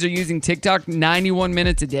know kids are using TikTok 91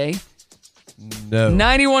 minutes a day? No.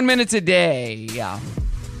 91 minutes a day. Yeah.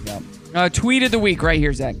 Tweet of the week right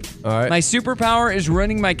here, Zach. All right. My superpower is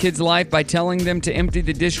running my kids' life by telling them to empty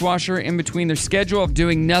the dishwasher in between their schedule of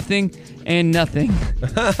doing nothing and nothing.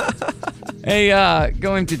 Hey,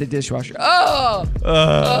 go empty the dishwasher.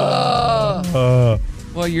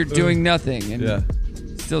 Well, you're doing nothing and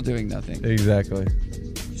still doing nothing. Exactly.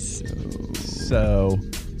 So.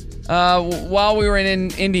 While we were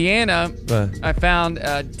in Indiana, I found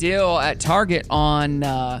a deal at Target on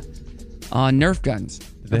Nerf guns.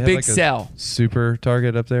 A big sale. Super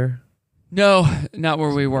Target up there? No, not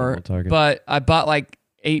where we were. Target. But I bought like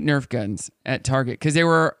 8 Nerf guns at Target because they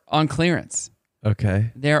were on clearance.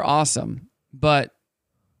 Okay. They're awesome. But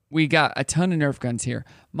we got a ton of Nerf guns here.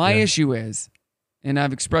 My issue is, and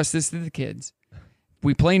I've expressed this to the kids,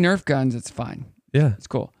 we play Nerf guns, it's fine. Yeah. It's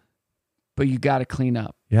cool. But you got to clean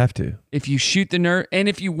up. You have to. If you shoot the Nerf, and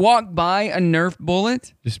if you walk by a Nerf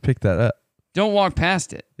bullet, just pick that up. Don't walk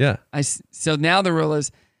past it. Yeah. So now the rule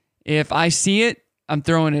is, if I see it, I'm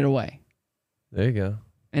throwing it away. There you go.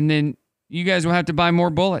 And then you guys will have to buy more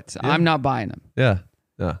bullets. Yeah. I'm not buying them. Yeah.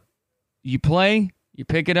 Yeah. You play, you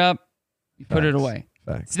pick it up, you put it away.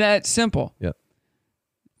 Facts. It's that simple. Yep.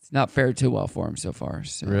 It's not fared too well for them so far.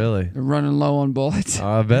 So really? They're running low on bullets.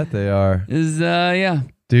 I bet they are. Yeah.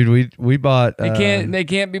 Dude, we bought. They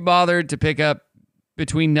can't be bothered to pick up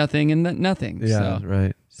between nothing and nothing. Yeah, so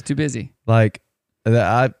right. It's too busy. Like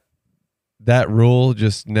that rule,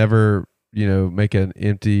 just never, make an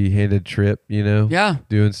empty-handed trip, Yeah.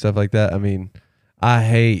 Doing stuff like that. I mean, I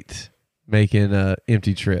hate making an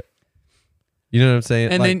empty trip. You know what I'm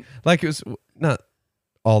saying? And then it was not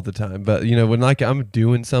all the time, but when I'm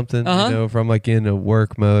doing something, if I'm in a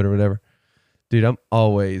work mode or whatever, dude, I'm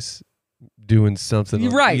always doing something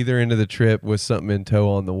on either end of the trip with something in tow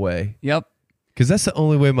on the way. Yep. Because that's the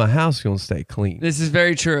only way my house is going to stay clean. This is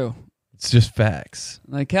very true. It's just facts.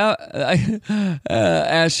 Like how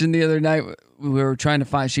Ashton the other night, we were trying to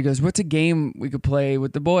find, she goes, what's a game we could play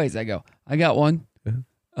with the boys? I go, I got one.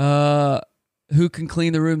 Who can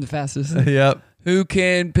clean the room the fastest? Yep. Who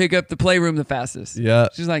can pick up the playroom the fastest? Yeah.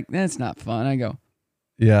 She's like, that's not fun. I go,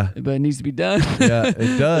 yeah. But it needs to be done. Yeah,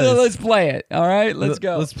 it does. So let's play it. All right, let's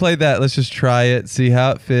go. Let's play that. Let's just try it, see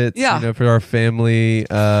how it fits. Yeah. For our family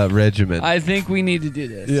regimen. I think we need to do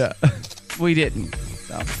this. Yeah. We didn't.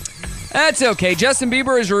 So that's okay. Justin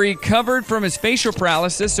Bieber has recovered from his facial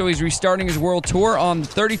paralysis, so he's restarting his world tour on the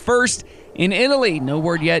 31st in Italy. No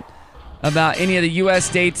word yet about any of the U.S.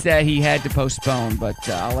 dates that he had to postpone, but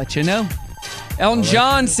I'll let you know. Elton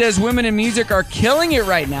John says women in music are killing it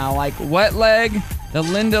right now, like Wet Leg, the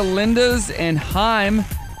Linda Lindas, and Haim.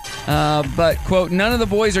 But, quote, none of the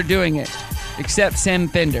boys are doing it, except Sam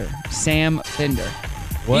Fender. Sam Fender.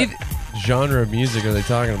 What? genre of music are they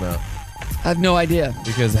talking about? I have no idea.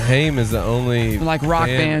 Because Haim is the only like rock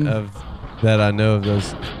band that I know of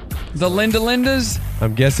those. The Linda Lindas?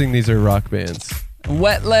 I'm guessing these are rock bands.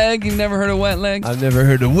 Wet Leg? You've never heard of Wet Leg? I've never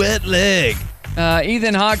heard of Wet Leg.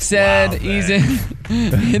 Ethan Hawke said he's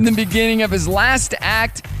in the beginning of his last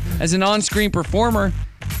act as an on-screen performer.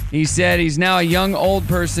 He said he's now a young old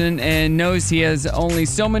person and knows he has only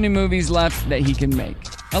so many movies left that he can make.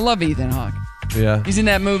 I love Ethan Hawke. Yeah. He's in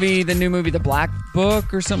that movie, the new movie, The Black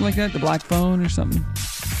Book or something like that, The Black Phone or something.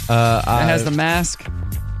 That has the mask.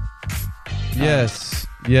 Yes.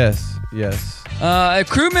 A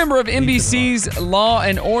crew member of NBC's Law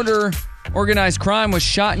and Order Organized Crime was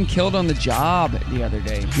shot and killed on the job the other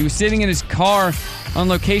day. He was sitting in his car on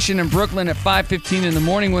location in Brooklyn at 5:15 in the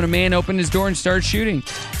morning when a man opened his door and started shooting.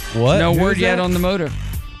 What? No Who word is yet that? on the motive.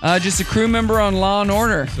 Just a crew member on Law and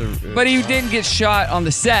Order. But he didn't get shot on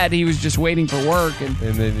the set. He was just waiting for work. And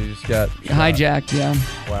then he just got hijacked,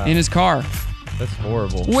 Wow. in his car. That's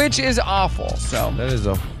horrible. Which is awful. So That is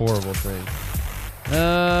a horrible thing.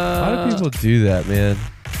 Why Why do people do that, man?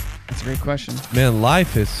 That's a great question. Man,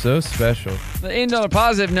 life is so special. To end on a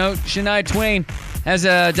positive note, Shania Twain has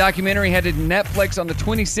a documentary headed to Netflix on the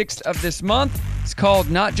 26th of this month. It's called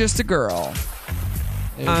Not Just a Girl.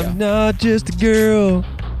 There you go. I'm not just a girl.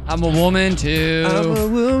 I'm a woman too. I'm a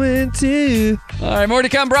woman too. All right, more to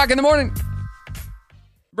come. Brock in the morning.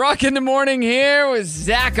 Brock in the morning here with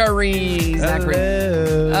Zachary.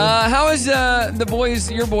 Hello. How is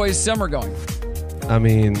your boys' summer going? I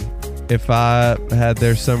mean, if I had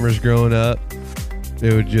their summers growing up,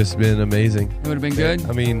 it would just been amazing. It would have been good?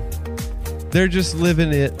 I mean, they're just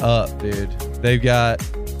living it up, dude. They've got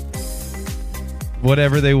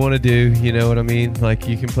whatever they want to do, you know what I mean? Like,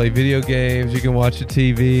 you can play video games, you can watch the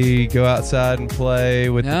TV, go outside and play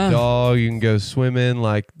with the dog, you can go swimming.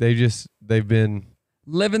 Like, they've been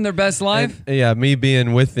living their best life. And, yeah, me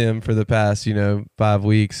being with them for the past, 5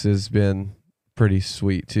 weeks has been pretty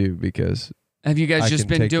sweet too, because have you guys just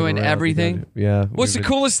been doing everything? Yeah. What's the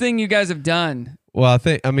coolest thing you guys have done? Well,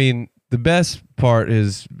 the best part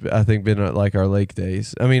is, I think, been like our lake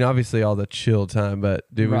days. I mean, obviously all the chill time, but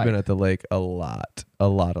dude, we've been at the lake a lot.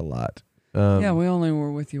 Yeah, we only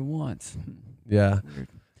were with you once. Yeah.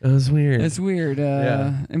 It was weird. It's weird.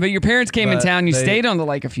 But your parents came in town. You stayed on the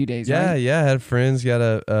lake a few days, right? Yeah. I had friends, got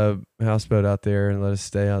a houseboat out there and let us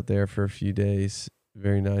stay out there for a few days.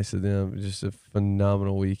 Very nice of them. Just a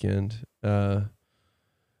phenomenal weekend. And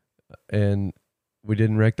we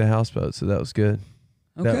didn't wreck the houseboat, so that was good.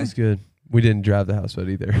 Okay. That was good. We didn't drive the houseboat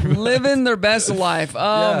either. Living their best life.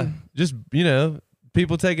 Just,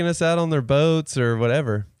 people taking us out on their boats or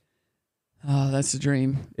whatever. Oh, that's the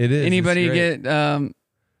dream. It is. Anybody It's get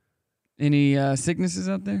any sicknesses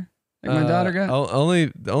out there? Like my daughter got?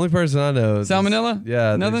 The only person I know is Salmonella?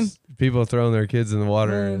 Yeah. Nothing? People throwing their kids in the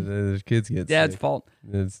water and their kids get Dad's sick. fault.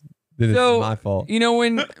 It's So, my fault.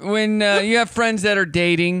 When you have friends that are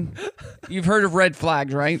dating, you've heard of red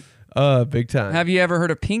flags, right? Big time. Have you ever heard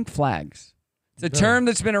of pink flags? It's a term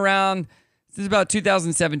that's been around since about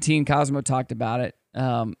 2017. Cosmo talked about it.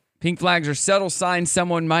 Pink flags are subtle signs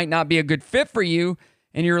someone might not be a good fit for you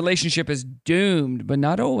and your relationship is doomed, but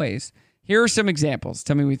not always. Here are some examples.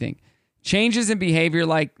 Tell me what you think. Changes in behavior,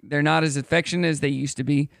 like they're not as affectionate as they used to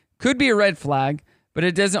be, could be a red flag, but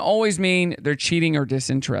it doesn't always mean they're cheating or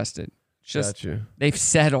disinterested. Just they've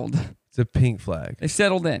settled. It's a pink flag. They've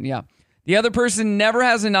settled in, yeah. The other person never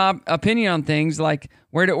has an opinion on things like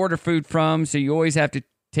where to order food from, so you always have to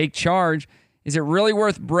take charge. Is it really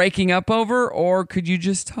worth breaking up over, or could you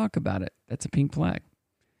just talk about it? That's a pink flag.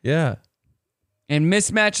 Yeah. And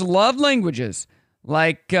mismatched love languages.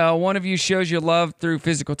 Like one of you shows your love through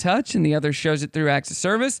physical touch and the other shows it through acts of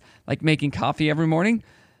service, like making coffee every morning.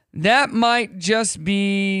 That might just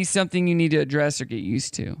be something you need to address or get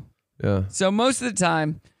used to. Yeah. So most of the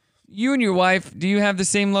time, you and your wife, do you have the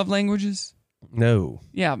same love languages? No.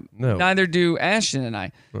 Yeah. No. Neither do Ashton and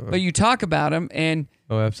I. But you talk about them and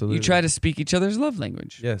absolutely. You try to speak each other's love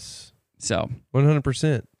language. Yes. So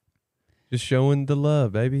 100%. Just showing the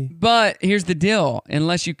love, baby. But here's the deal.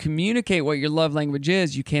 Unless you communicate what your love language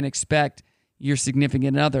is, you can't expect your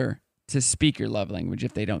significant other to speak your love language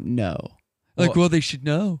if they don't know. Like, well they should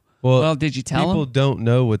know. Well, did you tell them? People don't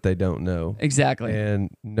know what they don't know. Exactly.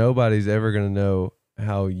 And nobody's ever going to know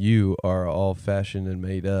how you are all fashioned and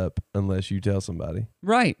made up unless you tell somebody.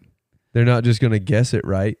 Right. They're not just going to guess it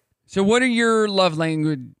right. So what are your love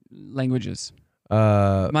languages?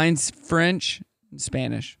 Mine's French and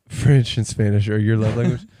Spanish. French and Spanish are your love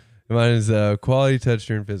language? Mine is quality touch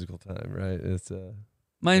during physical time, right? It's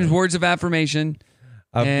Mine's words of affirmation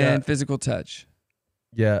and physical touch.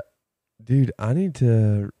 Yeah. Dude, I need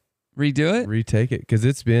to Redo it? Retake it because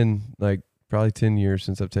it's been like probably 10 years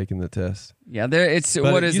since I've taken the test. Yeah, it's But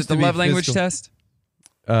what it is used it? The to be love language physical. test?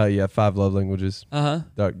 Yeah, 5 love languages.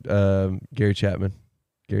 Gary Chapman.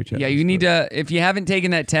 Yeah, you need to. If you haven't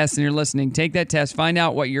taken that test and you're listening, take that test. Find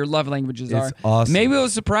out what your love languages are. It's awesome. Maybe it'll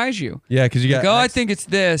surprise you. Yeah, because you got. Like, I think it's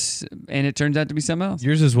this, and it turns out to be something else.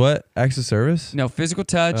 Yours is what? Acts of service? No, physical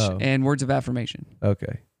touch Oh. and words of affirmation.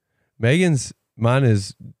 Okay. Mine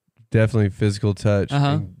is definitely physical touch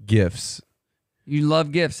and gifts. You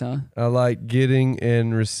love gifts, huh? I like getting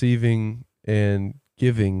and receiving and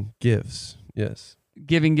giving gifts. Yes.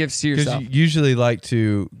 Giving gifts to yourself. Because you usually like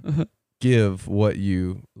to give what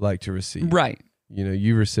you like to receive. Right. You know,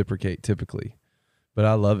 you reciprocate typically. But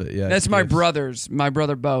I love it. Yeah. That's my gifts. brother's. My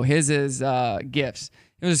brother Bo. His is gifts.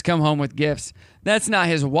 He'll just come home with gifts. That's not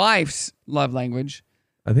his wife's love language.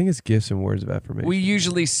 I think it's gifts and words of affirmation. We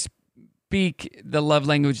usually speak the love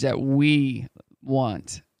language that we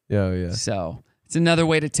want. Oh, yeah. So it's another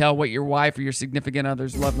way to tell what your wife or your significant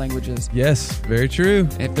other's love language is. Yes, very true.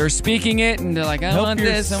 If they're speaking it and they're like, I Help want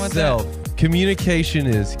this, I want yourself. that. Communication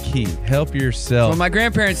is key. Help yourself. Well, my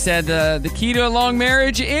grandparents said the key to a long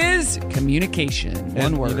marriage is communication.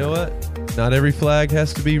 One word. You know what? Not every flag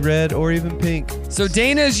has to be red or even pink. So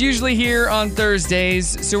Dana is usually here on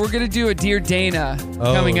Thursdays. So we're going to do a Dear Dana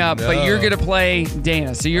coming up, but no. you're going to play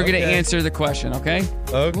Dana. So you're going to Okay. answer the question, okay?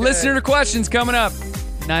 Okay. Listener questions coming up.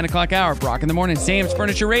 9 o'clock hour, Brock in the morning, Sam's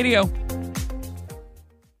Furniture Radio.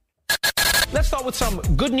 Let's start with some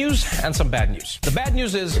good news and some bad news. The bad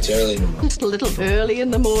news is It's early in the morning. It's a little early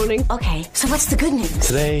in the morning. Okay, so what's the good news?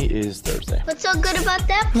 Today is Thursday. What's so good about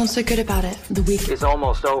that? What's so good about it? The week it's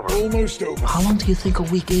almost over. Almost over. How long do you think a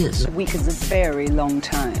week is? A week is a very long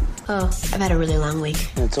time. Oh, I've had a really long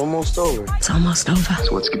week. It's almost over. It's almost over.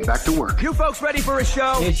 So let's get back to work. You folks ready for a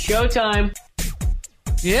show? It's showtime.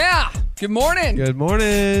 Yeah. Good morning. Good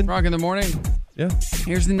morning. Brock in the morning. Yeah.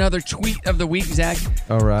 Here's another tweet of the week, Zach.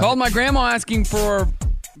 All right. Called my grandma asking for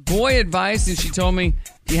boy advice, and she told me,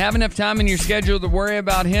 if you have enough time in your schedule to worry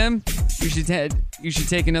about him, you should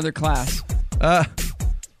take another class.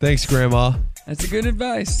 Thanks, Grandma. That's a good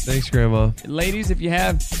advice. Thanks, Grandma. Ladies, if you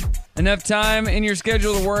have enough time in your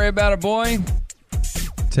schedule to worry about a boy,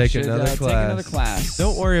 Take should, another class. take another class.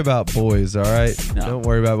 Don't worry about boys, all right? No. Don't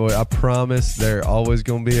worry about boys. I promise they're always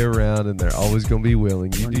going to be around and they're always going to be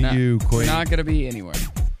willing. You do you, We're Queen. not going to be anywhere.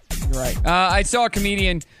 You're right. I saw a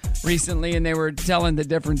comedian recently, and they were telling the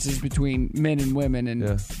differences between men and women, and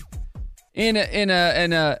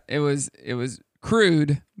it was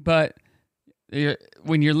crude, but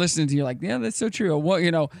when you're listening to, you're like, yeah, that's so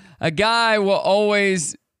true. A guy will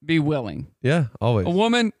always be willing. Yeah, always. A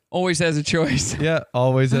woman always has a choice. Yeah,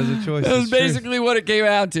 always has a choice. That was It's true. basically what it came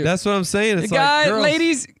out to. That's what I'm saying. It's the guy, like, girls,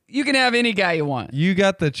 ladies, you can have any guy you want. you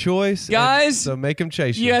got the choice. Guys, so make them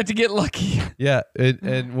chase you. You have to get lucky. Yeah,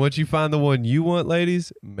 and once you find the one you want,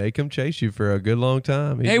 ladies, make them chase you for a good long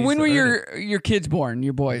time. He Hey, needs when to were earn your kids born?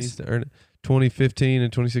 Your it. He boys? needs to earn it. 2015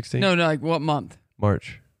 and 2016. No, like what month?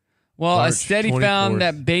 March. Well, March a study 24th. found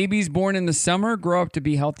that babies born in the summer grow up to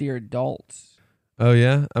be healthier adults. Oh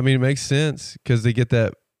yeah, I mean it makes sense because they get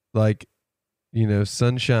that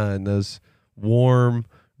sunshine, those warm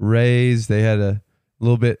rays. They had a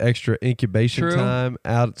little bit extra incubation True. time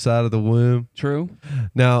outside of the womb. True.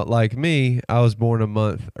 Now, like me, I was born a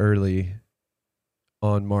month early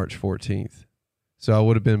on March 14th, so I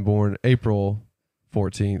would have been born April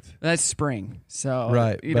 14th. That's spring, so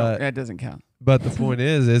Right, that doesn't count. But the point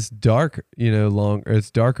is, it's dark.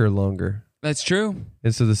 It's darker longer. That's true.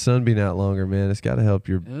 And so the sun being out longer, man, it's got to help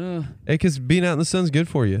your. Ugh. Because being out in the sun's good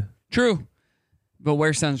for you. True, but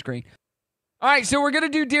wear sunscreen. All right, so we're gonna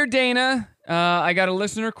do Dear Dana. I got a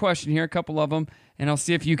listener question here, a couple of them, and I'll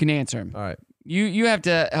see if you can answer them. All right. You have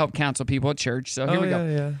to help counsel people at church, so here we go.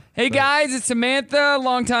 Yeah. Hey guys, it's Samantha,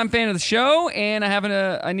 longtime fan of the show, and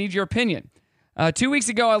I need your opinion. 2 weeks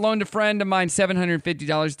ago, I loaned a friend of mine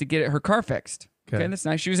 $750 to get her car fixed. Okay, that's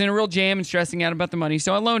nice. She was in a real jam and stressing out about the money,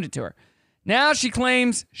 so I loaned it to her. Now she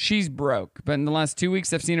claims she's broke, but in the last 2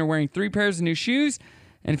 weeks, I've seen her wearing 3 pairs of new shoes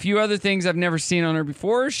and a few other things I've never seen on her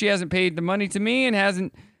before. She hasn't paid the money to me and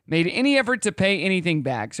hasn't made any effort to pay anything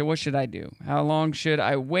back. So what should I do? How long should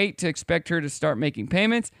I wait to expect her to start making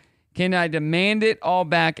payments? Can I demand it all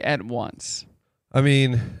back at once? I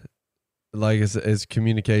mean, like it's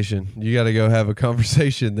communication. You got to go have a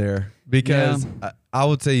conversation there because I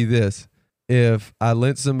will tell you this. If I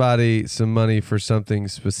lent somebody some money for something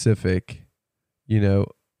specific,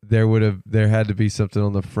 there had to be something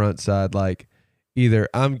on the front side, like either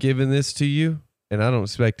I'm giving this to you and I don't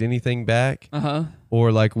expect anything back,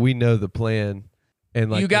 or like we know the plan,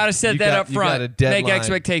 and like you got to set that up front. A deadline, make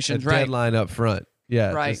expectations, right? Deadline up front.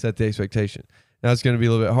 Yeah, Right. just set the expectation. Now it's going to be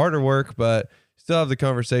a little bit harder work, but still have the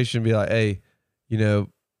conversation. Be like, hey, you know,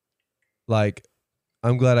 like,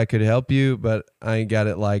 I'm glad I could help you, but I ain't got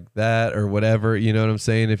it like that or whatever. You know what I'm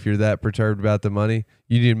saying? If you're that perturbed about the money,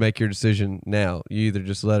 you need to make your decision now. You either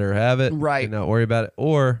just let her have it Right. and not worry about it,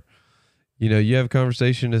 or, you know, you have a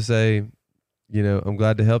conversation to say, you know, I'm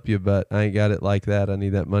glad to help you, but I ain't got it like that. I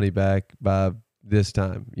need that money back by this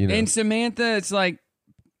time, you know? And Samantha, it's like,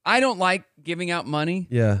 I don't like giving out money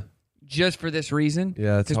Yeah. just for this reason.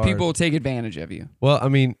 Yeah, it's because hard. people will take advantage of you. Well, I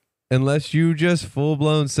mean, unless you just full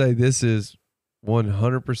blown say this is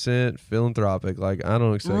 100% philanthropic, like I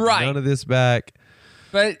don't expect Right. none of this back.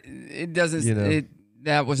 But it doesn't. You know.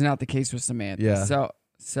 That was not the case with Samantha. Yeah.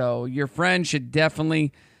 So your friend should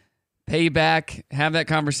definitely pay back. Have that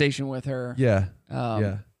conversation with her. Yeah.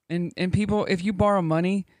 Yeah. And people, if you borrow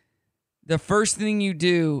money, the first thing you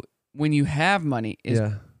do when you have money is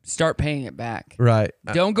Yeah. start paying it back. Right.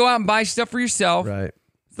 Don't go out and buy stuff for yourself. Right.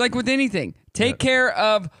 It's like with anything. Take care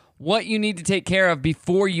of what you need to take care of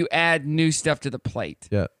before you add new stuff to the plate.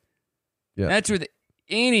 Yeah. Yeah. That's with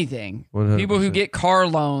anything. 100%. People who get car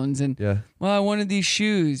loans and, Yeah. well, I wanted these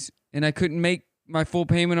shoes and I couldn't make my full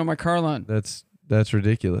payment on my car loan. That's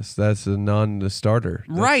ridiculous. That's a non-starter.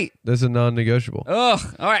 Right. That's a non-negotiable.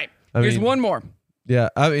 Ugh. All right. I Here's mean, one more. Yeah.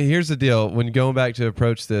 I mean, here's the deal. When going back to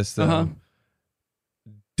approach this, though, Uh-huh.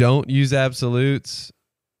 don't use absolutes.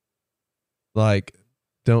 Like,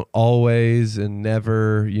 don't always and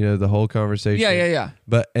never, you know, the whole conversation. Yeah.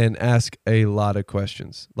 And ask a lot of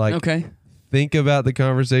questions. Like, Okay. think about the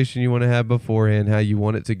conversation you want to have beforehand, how you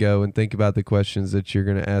want it to go, and think about the questions that you're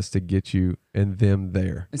going to ask to get you and them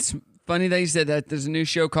there. It's funny that you said that. There's a new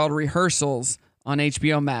show called Rehearsals on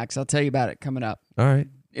HBO Max. I'll tell you about it coming up. All right.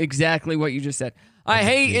 Exactly what you just said.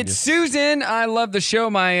 Hey, it's Susan. I love the show.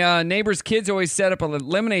 My neighbor's kids always set up a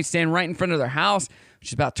lemonade stand right in front of their house, which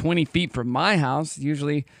is about 20 feet from my house.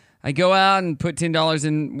 Usually I go out and put $10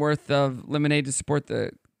 in worth of lemonade to support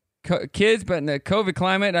the kids, but in the COVID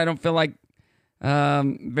climate, I don't feel like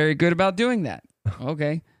very good about doing that.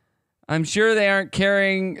 Okay. I'm sure they aren't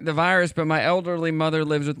carrying the virus, but my elderly mother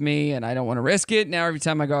lives with me and I don't want to risk it. Now, every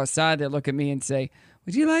time I go outside, they look at me and say,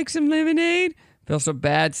 would you like some lemonade? Feel so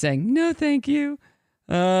bad saying, no, thank you.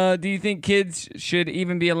 Do you think kids should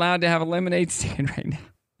even be allowed to have a lemonade stand right now?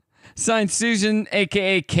 Signed, Susan,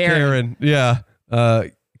 a.k.a. Karen. Yeah.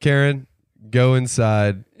 Karen, go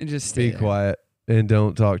inside and just stay be there. quiet and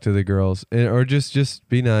don't talk to the girls, or just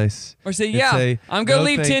be nice. Or say, And yeah, say, I'm going to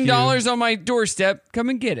 "No, leave thank $10 you." on my doorstep. Come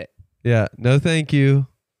and get it. Yeah. No, thank you.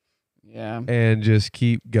 Yeah. And just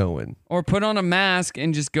keep going. Or put on a mask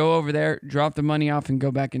and just go over there, drop the money off, and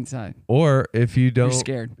go back inside. Or if you don't,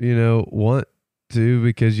 scared. you know, want to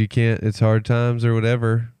because you can't, it's hard times or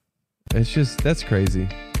whatever. It's just, that's crazy.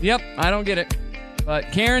 Yep, I don't get it.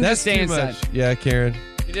 But Karen, That's just stay too inside. much. Yeah, Karen.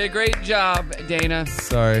 You did a great job, Dana.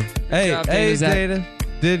 Sorry. Hey, job, hey, Zach. Dana.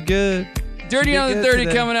 Did good. Dirty You did on the good 30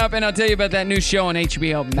 today. coming up, and I'll tell you about that new show on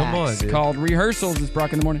HBO Max on, dude. called Rehearsals. It's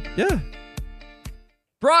Brock in the Morning. Yeah.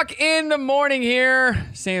 Brock in the Morning here.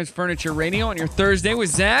 Sam's Furniture Radio on your Thursday with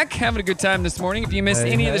Zach. Having a good time this morning. If you missed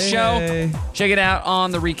any of the show, check it out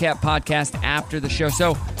on the Recap Podcast after the show.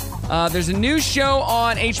 So there's a new show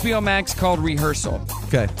on HBO Max called Rehearsal.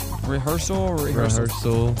 Okay.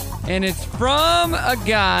 Rehearsal. And it's from a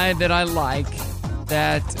guy that I like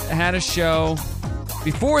that had a show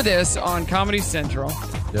before this on Comedy Central.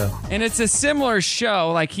 Yeah. And it's a similar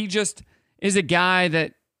show. Like, he just is a guy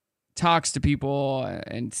that talks to people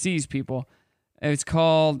and sees people. It's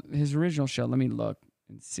called, his original show, let me look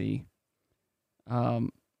and see.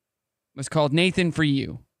 It's called Nathan For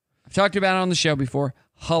You. I've talked about it on the show before.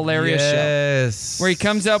 Hilarious show. Where he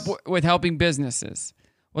comes up with helping businesses.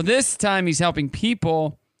 Well, this time he's helping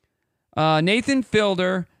people. Nathan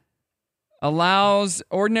Fielder allows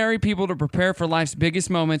ordinary people to prepare for life's biggest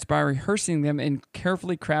moments by rehearsing them in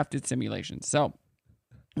carefully crafted simulations. So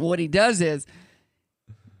what he does is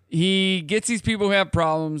he gets these people who have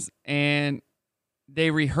problems and they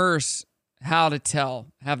rehearse how to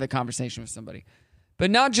have the conversation with somebody. But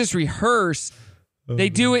not just rehearse, they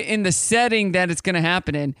do it in the setting that it's going to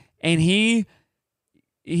happen in. And he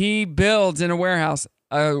builds in a warehouse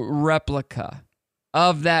a replica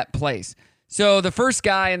of that place. So the first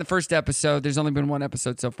guy in the first episode, there's only been one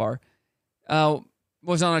episode so far,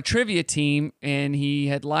 was on a trivia team, and he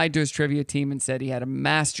had lied to his trivia team and said he had a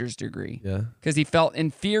master's degree. Yeah. Because he felt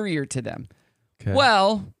inferior to them. Okay.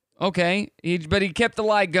 Well, okay, but he kept the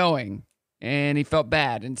lie going, and he felt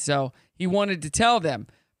bad, and so he wanted to tell them,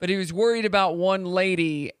 but he was worried about one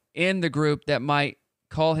lady in the group that might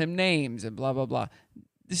call him names and blah, blah, blah.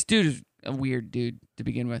 This dude is a weird dude to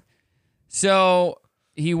begin with. So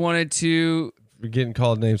he wanted to... We're getting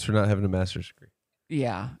called names for not having a master's degree.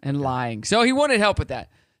 Yeah, and lying. So he wanted help with that.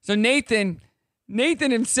 So Nathan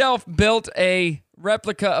himself built a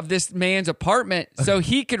replica of this man's apartment so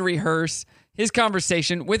he could rehearse his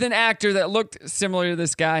conversation with an actor that looked similar to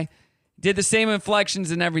this guy, did the same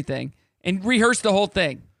inflections and everything, and rehearsed the whole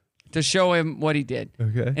thing to show him what he did.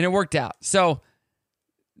 Okay. And it worked out. So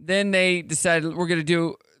then they decided we're going to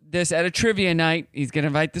do this at a trivia night. He's going to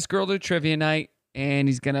invite this girl to a trivia night, and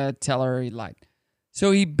he's going to tell her he lied.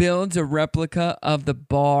 So he builds a replica of the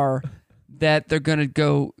bar that they're going to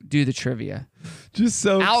go do the trivia. Just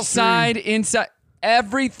so outside, extreme. inside,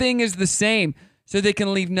 everything is the same so they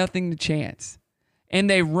can leave nothing to chance. And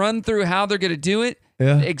they run through how they're going to do it,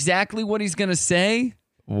 exactly what he's going to say.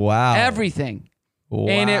 Wow. Everything. Wow.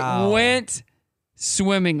 And it went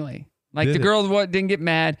swimmingly. Like Did the it? girl didn't get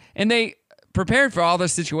mad. And they prepared for all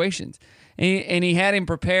those situations. And he had him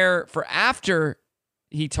prepare for after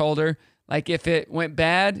he told her. Like if it went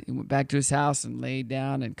bad, he went back to his house and laid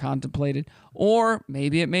down and contemplated. Or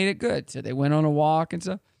maybe it made it good. So they went on a walk and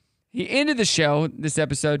stuff. He ended the show, this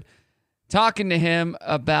episode, talking to him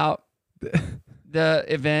about the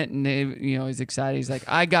event. And he's excited. He's like,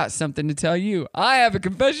 I got something to tell you. I have a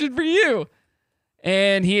confession for you.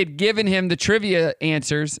 And he had given him the trivia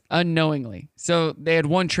answers unknowingly. So they had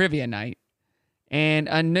one trivia night.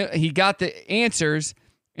 And he got the answers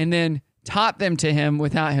and then taught them to him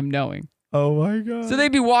without him knowing. Oh my God. So they'd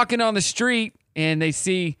be walking on the street and they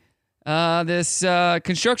see this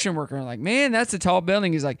construction worker. Like, man, that's a tall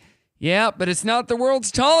building. He's like, yeah, but it's not the world's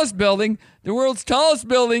tallest building. The world's tallest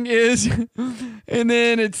building is, and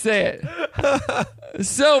then it'd say it.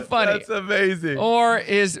 So funny. That's amazing. Or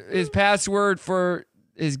his password for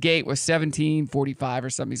his gate was 1745 or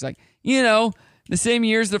something. He's like, the same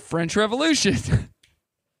year as the French Revolution.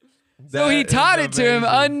 So he taught it to him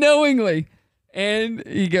unknowingly. And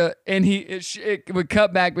it would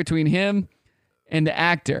cut back between him and the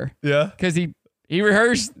actor. Yeah. Because he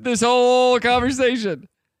rehearsed this whole conversation.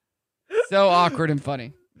 So awkward and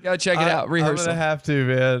funny. You gotta check it out. Rehearsal. I'm gonna have to,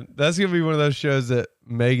 man. That's gonna be one of those shows that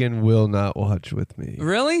Megan will not watch with me.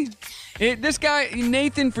 Really? This guy,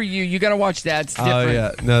 Nathan, for you gotta watch that. It's different. Oh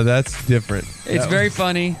yeah. No, that's different. It's very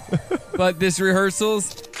funny. But this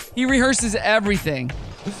rehearsals, he rehearses everything.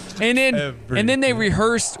 And then they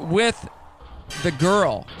rehearsed with the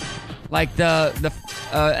girl, like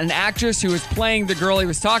an actress who was playing the girl he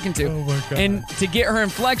was talking to. Oh my God. And to get her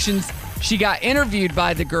inflections, she got interviewed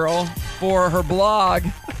by the girl for her blog,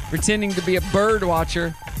 pretending to be a bird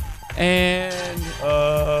watcher. And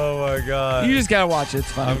oh my God, you just gotta watch it.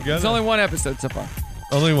 It's fun. It's only one episode so far.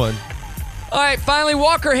 Only one. All right, finally,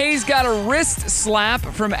 Walker Hayes got a wrist slap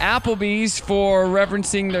from Applebee's for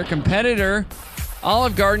referencing their competitor,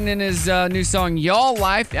 Olive Garden, in his new song, Y'all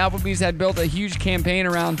Life. Applebee's had built a huge campaign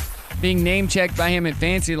around being name-checked by him at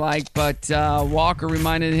Fancy Like, but Walker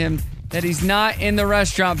reminded him that he's not in the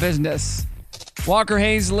restaurant business. Walker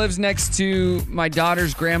Hayes lives next to my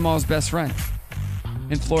daughter's grandma's best friend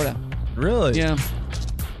in Florida. Really? Yeah.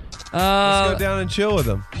 Let's go down and chill with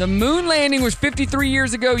him. The moon landing was 53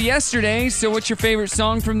 years ago yesterday, so what's your favorite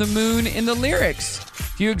song from the moon in the lyrics?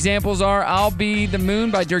 Few examples are I'll Be the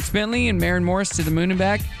Moon by Dierks Bentley and Maren Morris, To the Moon and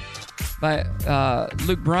Back by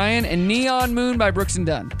Luke Bryan, and Neon Moon by Brooks and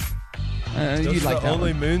Dunn. You'd like that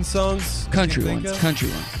only one. moon songs? Country ones.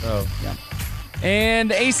 Oh. Yeah. And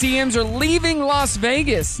the ACMs are leaving Las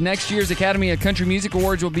Vegas. Next year's Academy of Country Music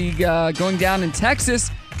Awards will be going down in Texas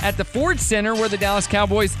at the Ford Center where the Dallas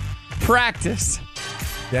Cowboys practice.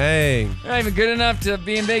 Dang. They're not even good enough to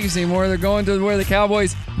be in Vegas anymore. They're going to where the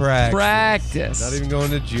Cowboys practice. Not even going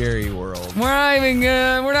to Jerry World. We're not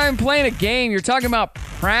even playing a game. You're talking about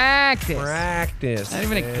practice. Practice. Not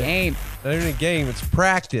even a game. Not even a game. It's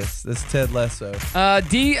practice. That's Ted Lasso.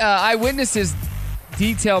 Eyewitnesses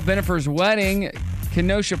detail Bennifer's wedding.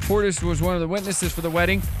 Kenosha Portis was one of the witnesses for the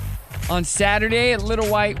wedding. On Saturday at Little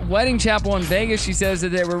White Wedding Chapel in Vegas, she says that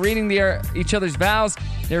they were reading each other's vows.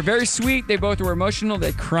 They were very sweet. They both were emotional.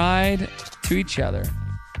 They cried to each other.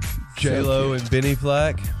 J-Lo and Benny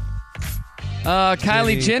Flack.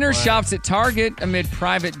 Kylie Jenner shops at Target amid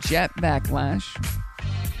private jet backlash.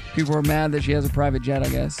 People are mad that she has a private jet, I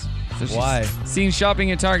guess. So she's Why? Seen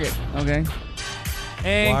shopping at Target. Okay.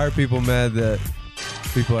 And why are people mad that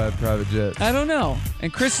people have private jets? I don't know.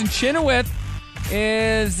 And Kristen Chenoweth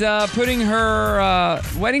is putting her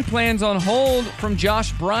wedding plans on hold from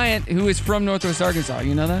Josh Bryant, who is from Northwest Arkansas.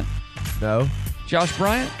 You know that? No. Josh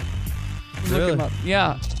Bryant? Really? Look him up.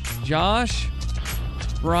 Yeah. Josh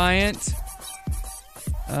Bryant.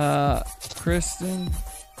 Kristen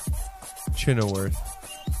Chenoweth.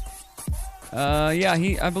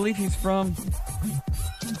 Yeah, I believe he's from.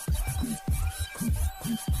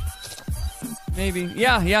 Maybe.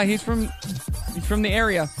 Yeah, he's from the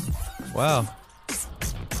area. Wow.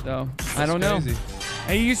 So, I don't know.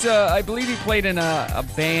 Crazy. I believe he played in a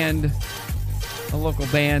band, a local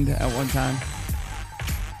band at one time.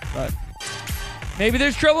 But maybe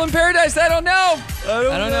there's trouble in paradise. I don't know. I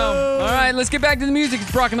don't know. All right, let's get back to the music.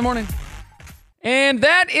 It's Brock in the morning. And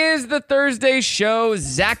that is the Thursday show,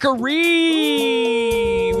 Zachary.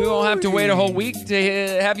 We won't have to wait a whole week to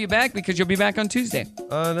have you back because you'll be back on Tuesday.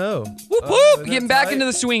 I know. Whoop, whoop. Getting back into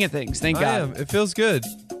the swing of things. Thank God. I am. It feels good.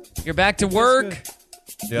 You're back to work.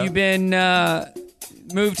 Yeah. You've been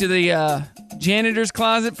moved to the janitor's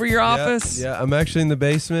closet for your office. Yeah, I'm actually in the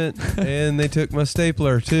basement, and they took my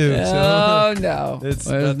stapler, too. Oh, no. It's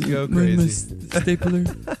about to go crazy. Stapler.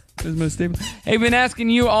 Hey, we've been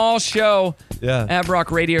asking you all show at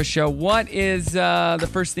Brock Radio Show, what is the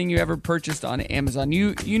first thing you ever purchased on Amazon?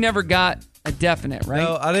 You never got a definite, right?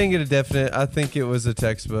 No, I didn't get a definite. I think it was a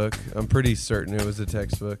textbook. I'm pretty certain it was a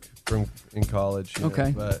textbook from in college.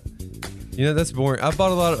 Okay. But, that's boring. I've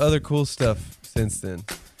bought a lot of other cool stuff since then.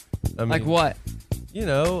 I mean, like what?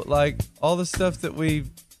 Like all the stuff that we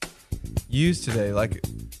use today. Like,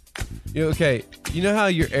 okay, you know how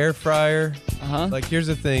your air fryer, like here's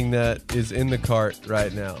a thing that is in the cart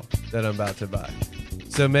right now that I'm about to buy.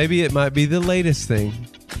 So maybe it might be the latest thing,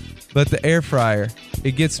 but the air fryer,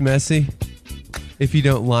 it gets messy if you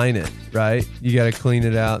don't line it, right? You got to clean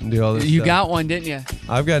it out and do all this stuff. You got one, didn't you?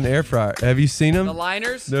 I've got an air fryer. Have you seen them? The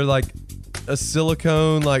liners? They're like a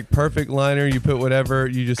silicone, like perfect liner. You put whatever,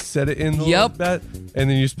 you just set it in that, and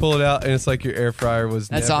then you just pull it out, and it's like your air fryer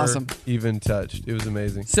was never awesome. Even touched. It was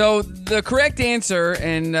amazing. So the correct answer,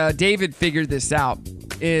 and David figured this out,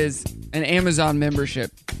 is an Amazon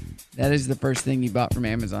membership. That is the first thing you bought from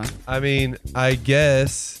Amazon. I mean, I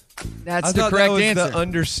guess that's the correct answer. The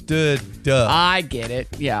understood duh. I get it.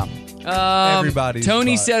 Yeah. Everybody's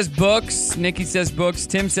Tony spot. says books. Nikki says books.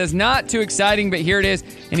 Tim says not too exciting, but here it is.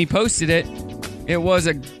 And he posted it. It was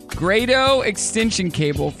a Grado extension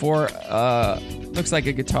cable for, looks like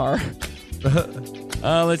a guitar.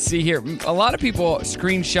 Let's see here. A lot of people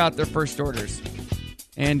screenshot their first orders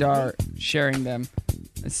and are sharing them.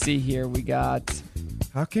 Let's see here. We got...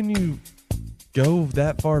 How can you go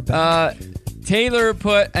that far back? Taylor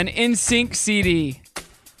put an NSYNC CD.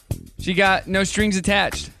 She got no strings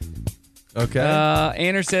attached. Okay.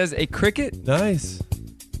 Anner says a Cricket. Nice.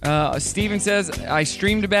 Steven says I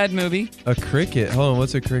streamed a bad movie. A Cricket. Hold on.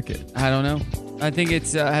 What's a Cricket? I don't know. I think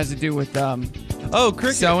it's has to do with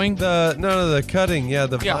Cricket. Sewing. The cutting. Yeah,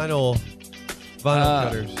 the vinyl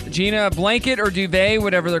cutters. Gina, blanket or duvet,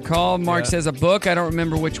 whatever they're called. Mark says a book. I don't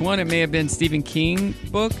remember which one. It may have been Stephen King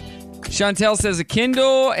book. Chantel says a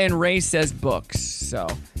Kindle, and Ray says books. So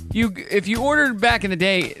if you ordered back in the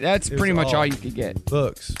day, that's pretty much all you could get.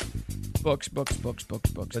 Books. Books.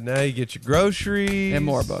 But now you get your groceries and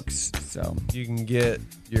more books. So you can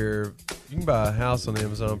you can buy a house on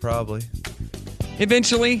Amazon probably.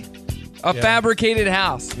 Eventually, a fabricated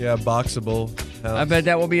house. Yeah, boxable house. I bet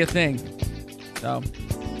that will be a thing. So,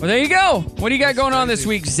 well, there you go. What do you got going on this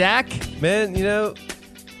week, Zach? Man,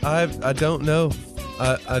 I don't know.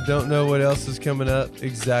 I don't know what else is coming up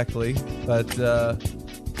exactly, but we're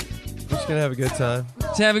just gonna have a good time.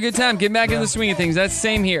 Just have a good time. Get back in the swing of things. That's the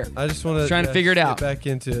same here. I just want to trying to figure it out. Get back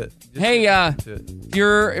into it. Hey, if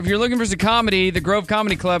you're looking for some comedy, the Grove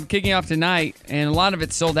Comedy Club kicking off tonight, and a lot of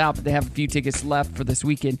it's sold out, but they have a few tickets left for this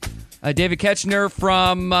weekend. David Ketchner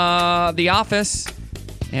from The Office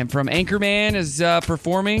and from Anchorman is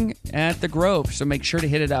performing at the Grove, so make sure to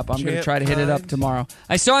hit it up. I'm going to try to hit it up tomorrow.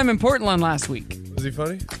 I saw him in Portland last week. Was he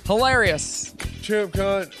funny? Hilarious. Champ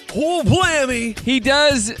Con. Oh, blammy. He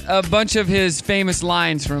does a bunch of his famous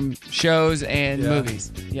lines from shows and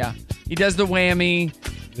movies. Yeah. He does the whammy.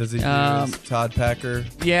 Does he do his Todd Packer?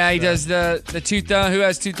 Yeah, he does the two thumb. Who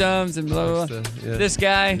has two thumbs and blah, blah, blah. This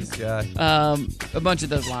guy. A bunch of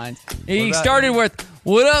those lines. He started with,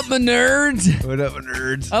 "What up, my nerds?" What up, my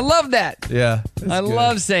nerds? I love that. Yeah. I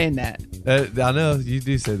love saying that. I know. You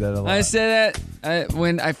do say that a lot. I say that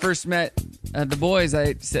when I first met the boys.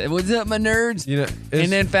 I said, "What's up, my nerds?"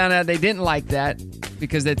 And then found out they didn't like that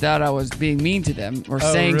because they thought I was being mean to them or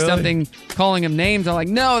saying something, calling them names. I'm like,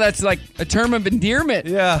 no, that's like a term of endearment.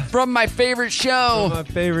 Yeah. From my favorite show. From my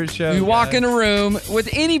favorite show. You walk in a room with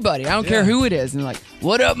anybody. I don't care who it is. And they're like,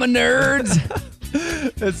 "What up, my nerds?"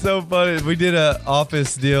 It's so funny. We did an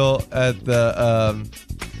office deal at the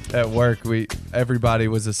at work. Everybody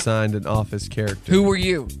was assigned an office character. Who were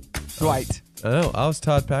you? Dwight. Oh, I was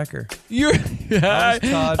Todd Packer. You're, I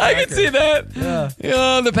can see that.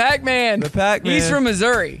 Yeah. The Pac-Man. The Pac-Man. He's from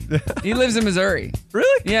Missouri. He lives in Missouri.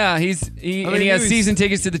 Really? Yeah, he has season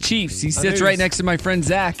tickets to the Chiefs. He sits right next to my friend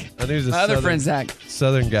Zach. I knew he was my other friend Zach.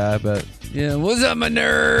 Southern guy, but yeah, what's up, my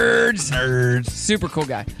nerds? Super cool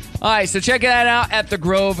guy. All right, so check that out at the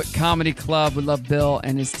Grove Comedy Club. We love Bill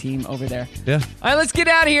and his team over there. Yeah. All right, let's get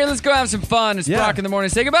out of here. Let's go have some fun. It's Brock in the morning.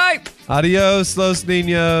 Say goodbye. Adios, Los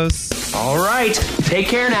Niños. All right. Take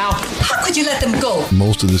care now. How could you let them go?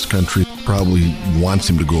 Most of this country probably wants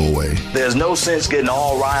him to go away. There's no sense getting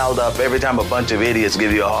all riled up every time a bunch of idiots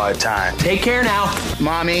give you a hard time. Take care now.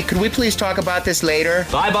 Mommy, could we please talk about this later?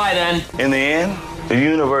 Bye-bye then. In the end, the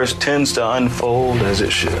universe tends to unfold as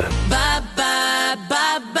it should. Bye-bye,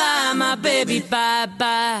 bye-bye, my baby,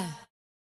 bye-bye.